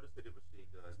with Motor City Machine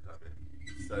Guns coming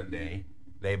Sunday,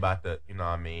 they about to,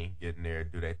 get in there,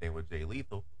 do their thing with Jay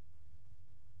Lethal.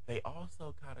 They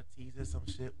also kind of teasing some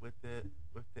shit with the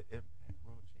Impact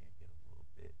World Champion a little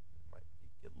bit. It might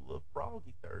get a little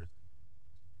froggy Thursday.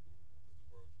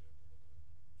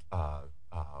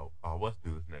 What's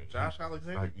dude's name? Josh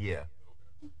Alexander? Yeah.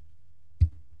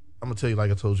 I'm gonna tell you,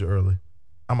 like I told you earlier,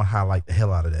 I'm gonna highlight the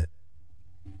hell out of that.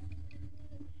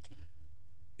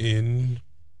 Indeed.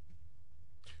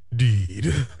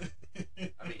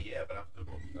 I mean, yeah, but I'm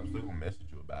still gonna message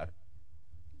you about it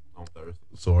on Thursday.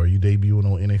 So, are you debuting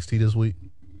on NXT this week?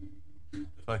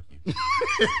 Fuck you.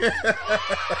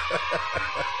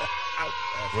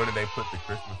 When did they put the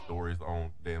Christmas stories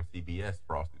on damn CBS?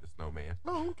 Frosty the Snowman.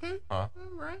 Oh, okay. Huh?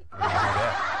 All right. When did they do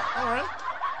that? All right.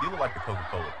 You look like the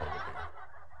Coca-Cola polar bear.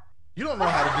 You don't know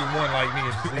how to do one like me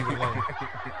and just leave it alone.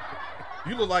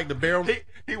 You look like the barrel.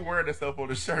 He wearing himself on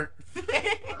the shirt.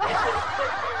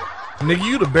 Nigga,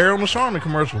 you the Barrel Masharman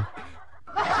commercial.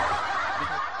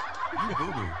 You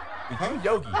boo-boo. You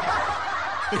Yogi.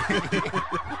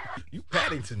 You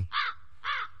Paddington.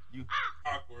 You.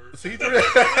 Awkward. C3.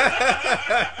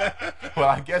 Well,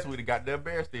 I guess we'd have got the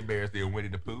embarrassed and Winnie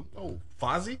the Pooh. Oh,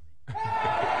 Fozzie?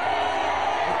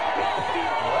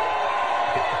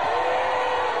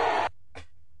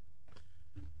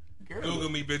 Google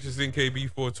me, bitches,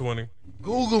 NKB420.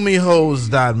 Google me hoes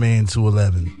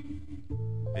 .man211.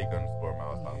 Big underscore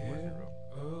mouse top 10.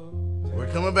 We're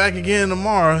coming back again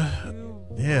tomorrow.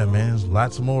 Yeah, man. There's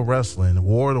lots of more wrestling.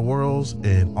 War of the Worlds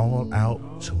and All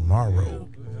Out tomorrow.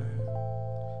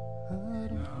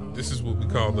 This is what we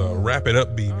call the wrap it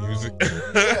up B music.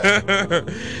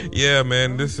 Yeah,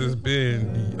 man. This has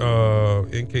been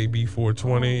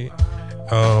NKB420.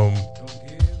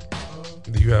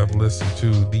 You have listened to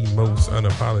the most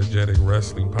unapologetic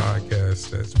wrestling podcast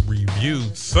that's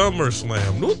reviewed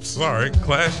SummerSlam. Oops, sorry.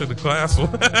 Clash of the Class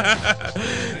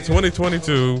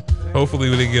 2022. Hopefully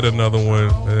we get another one.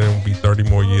 And it'll be 30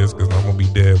 more years because I'm going to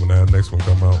be dead when that next one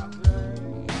come out.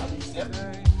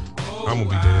 I'm going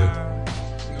to be dead.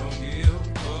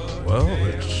 Well,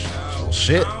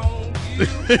 shit.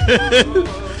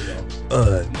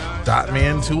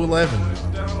 .man211.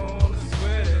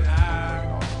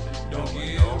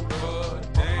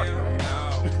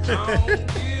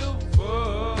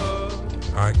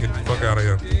 Alright, get the fuck out of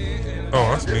here.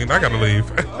 Oh, that's mean. I gotta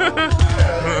leave.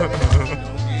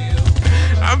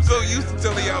 I'm so used to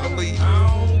telling y'all to leave.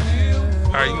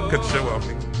 Alright, you can cut the show off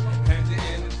me.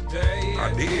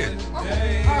 I did.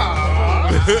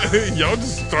 Y'all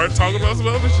just start talking about some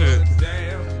other shit.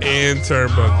 And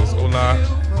turnbuckles. Hola,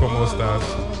 ¿cómo estás?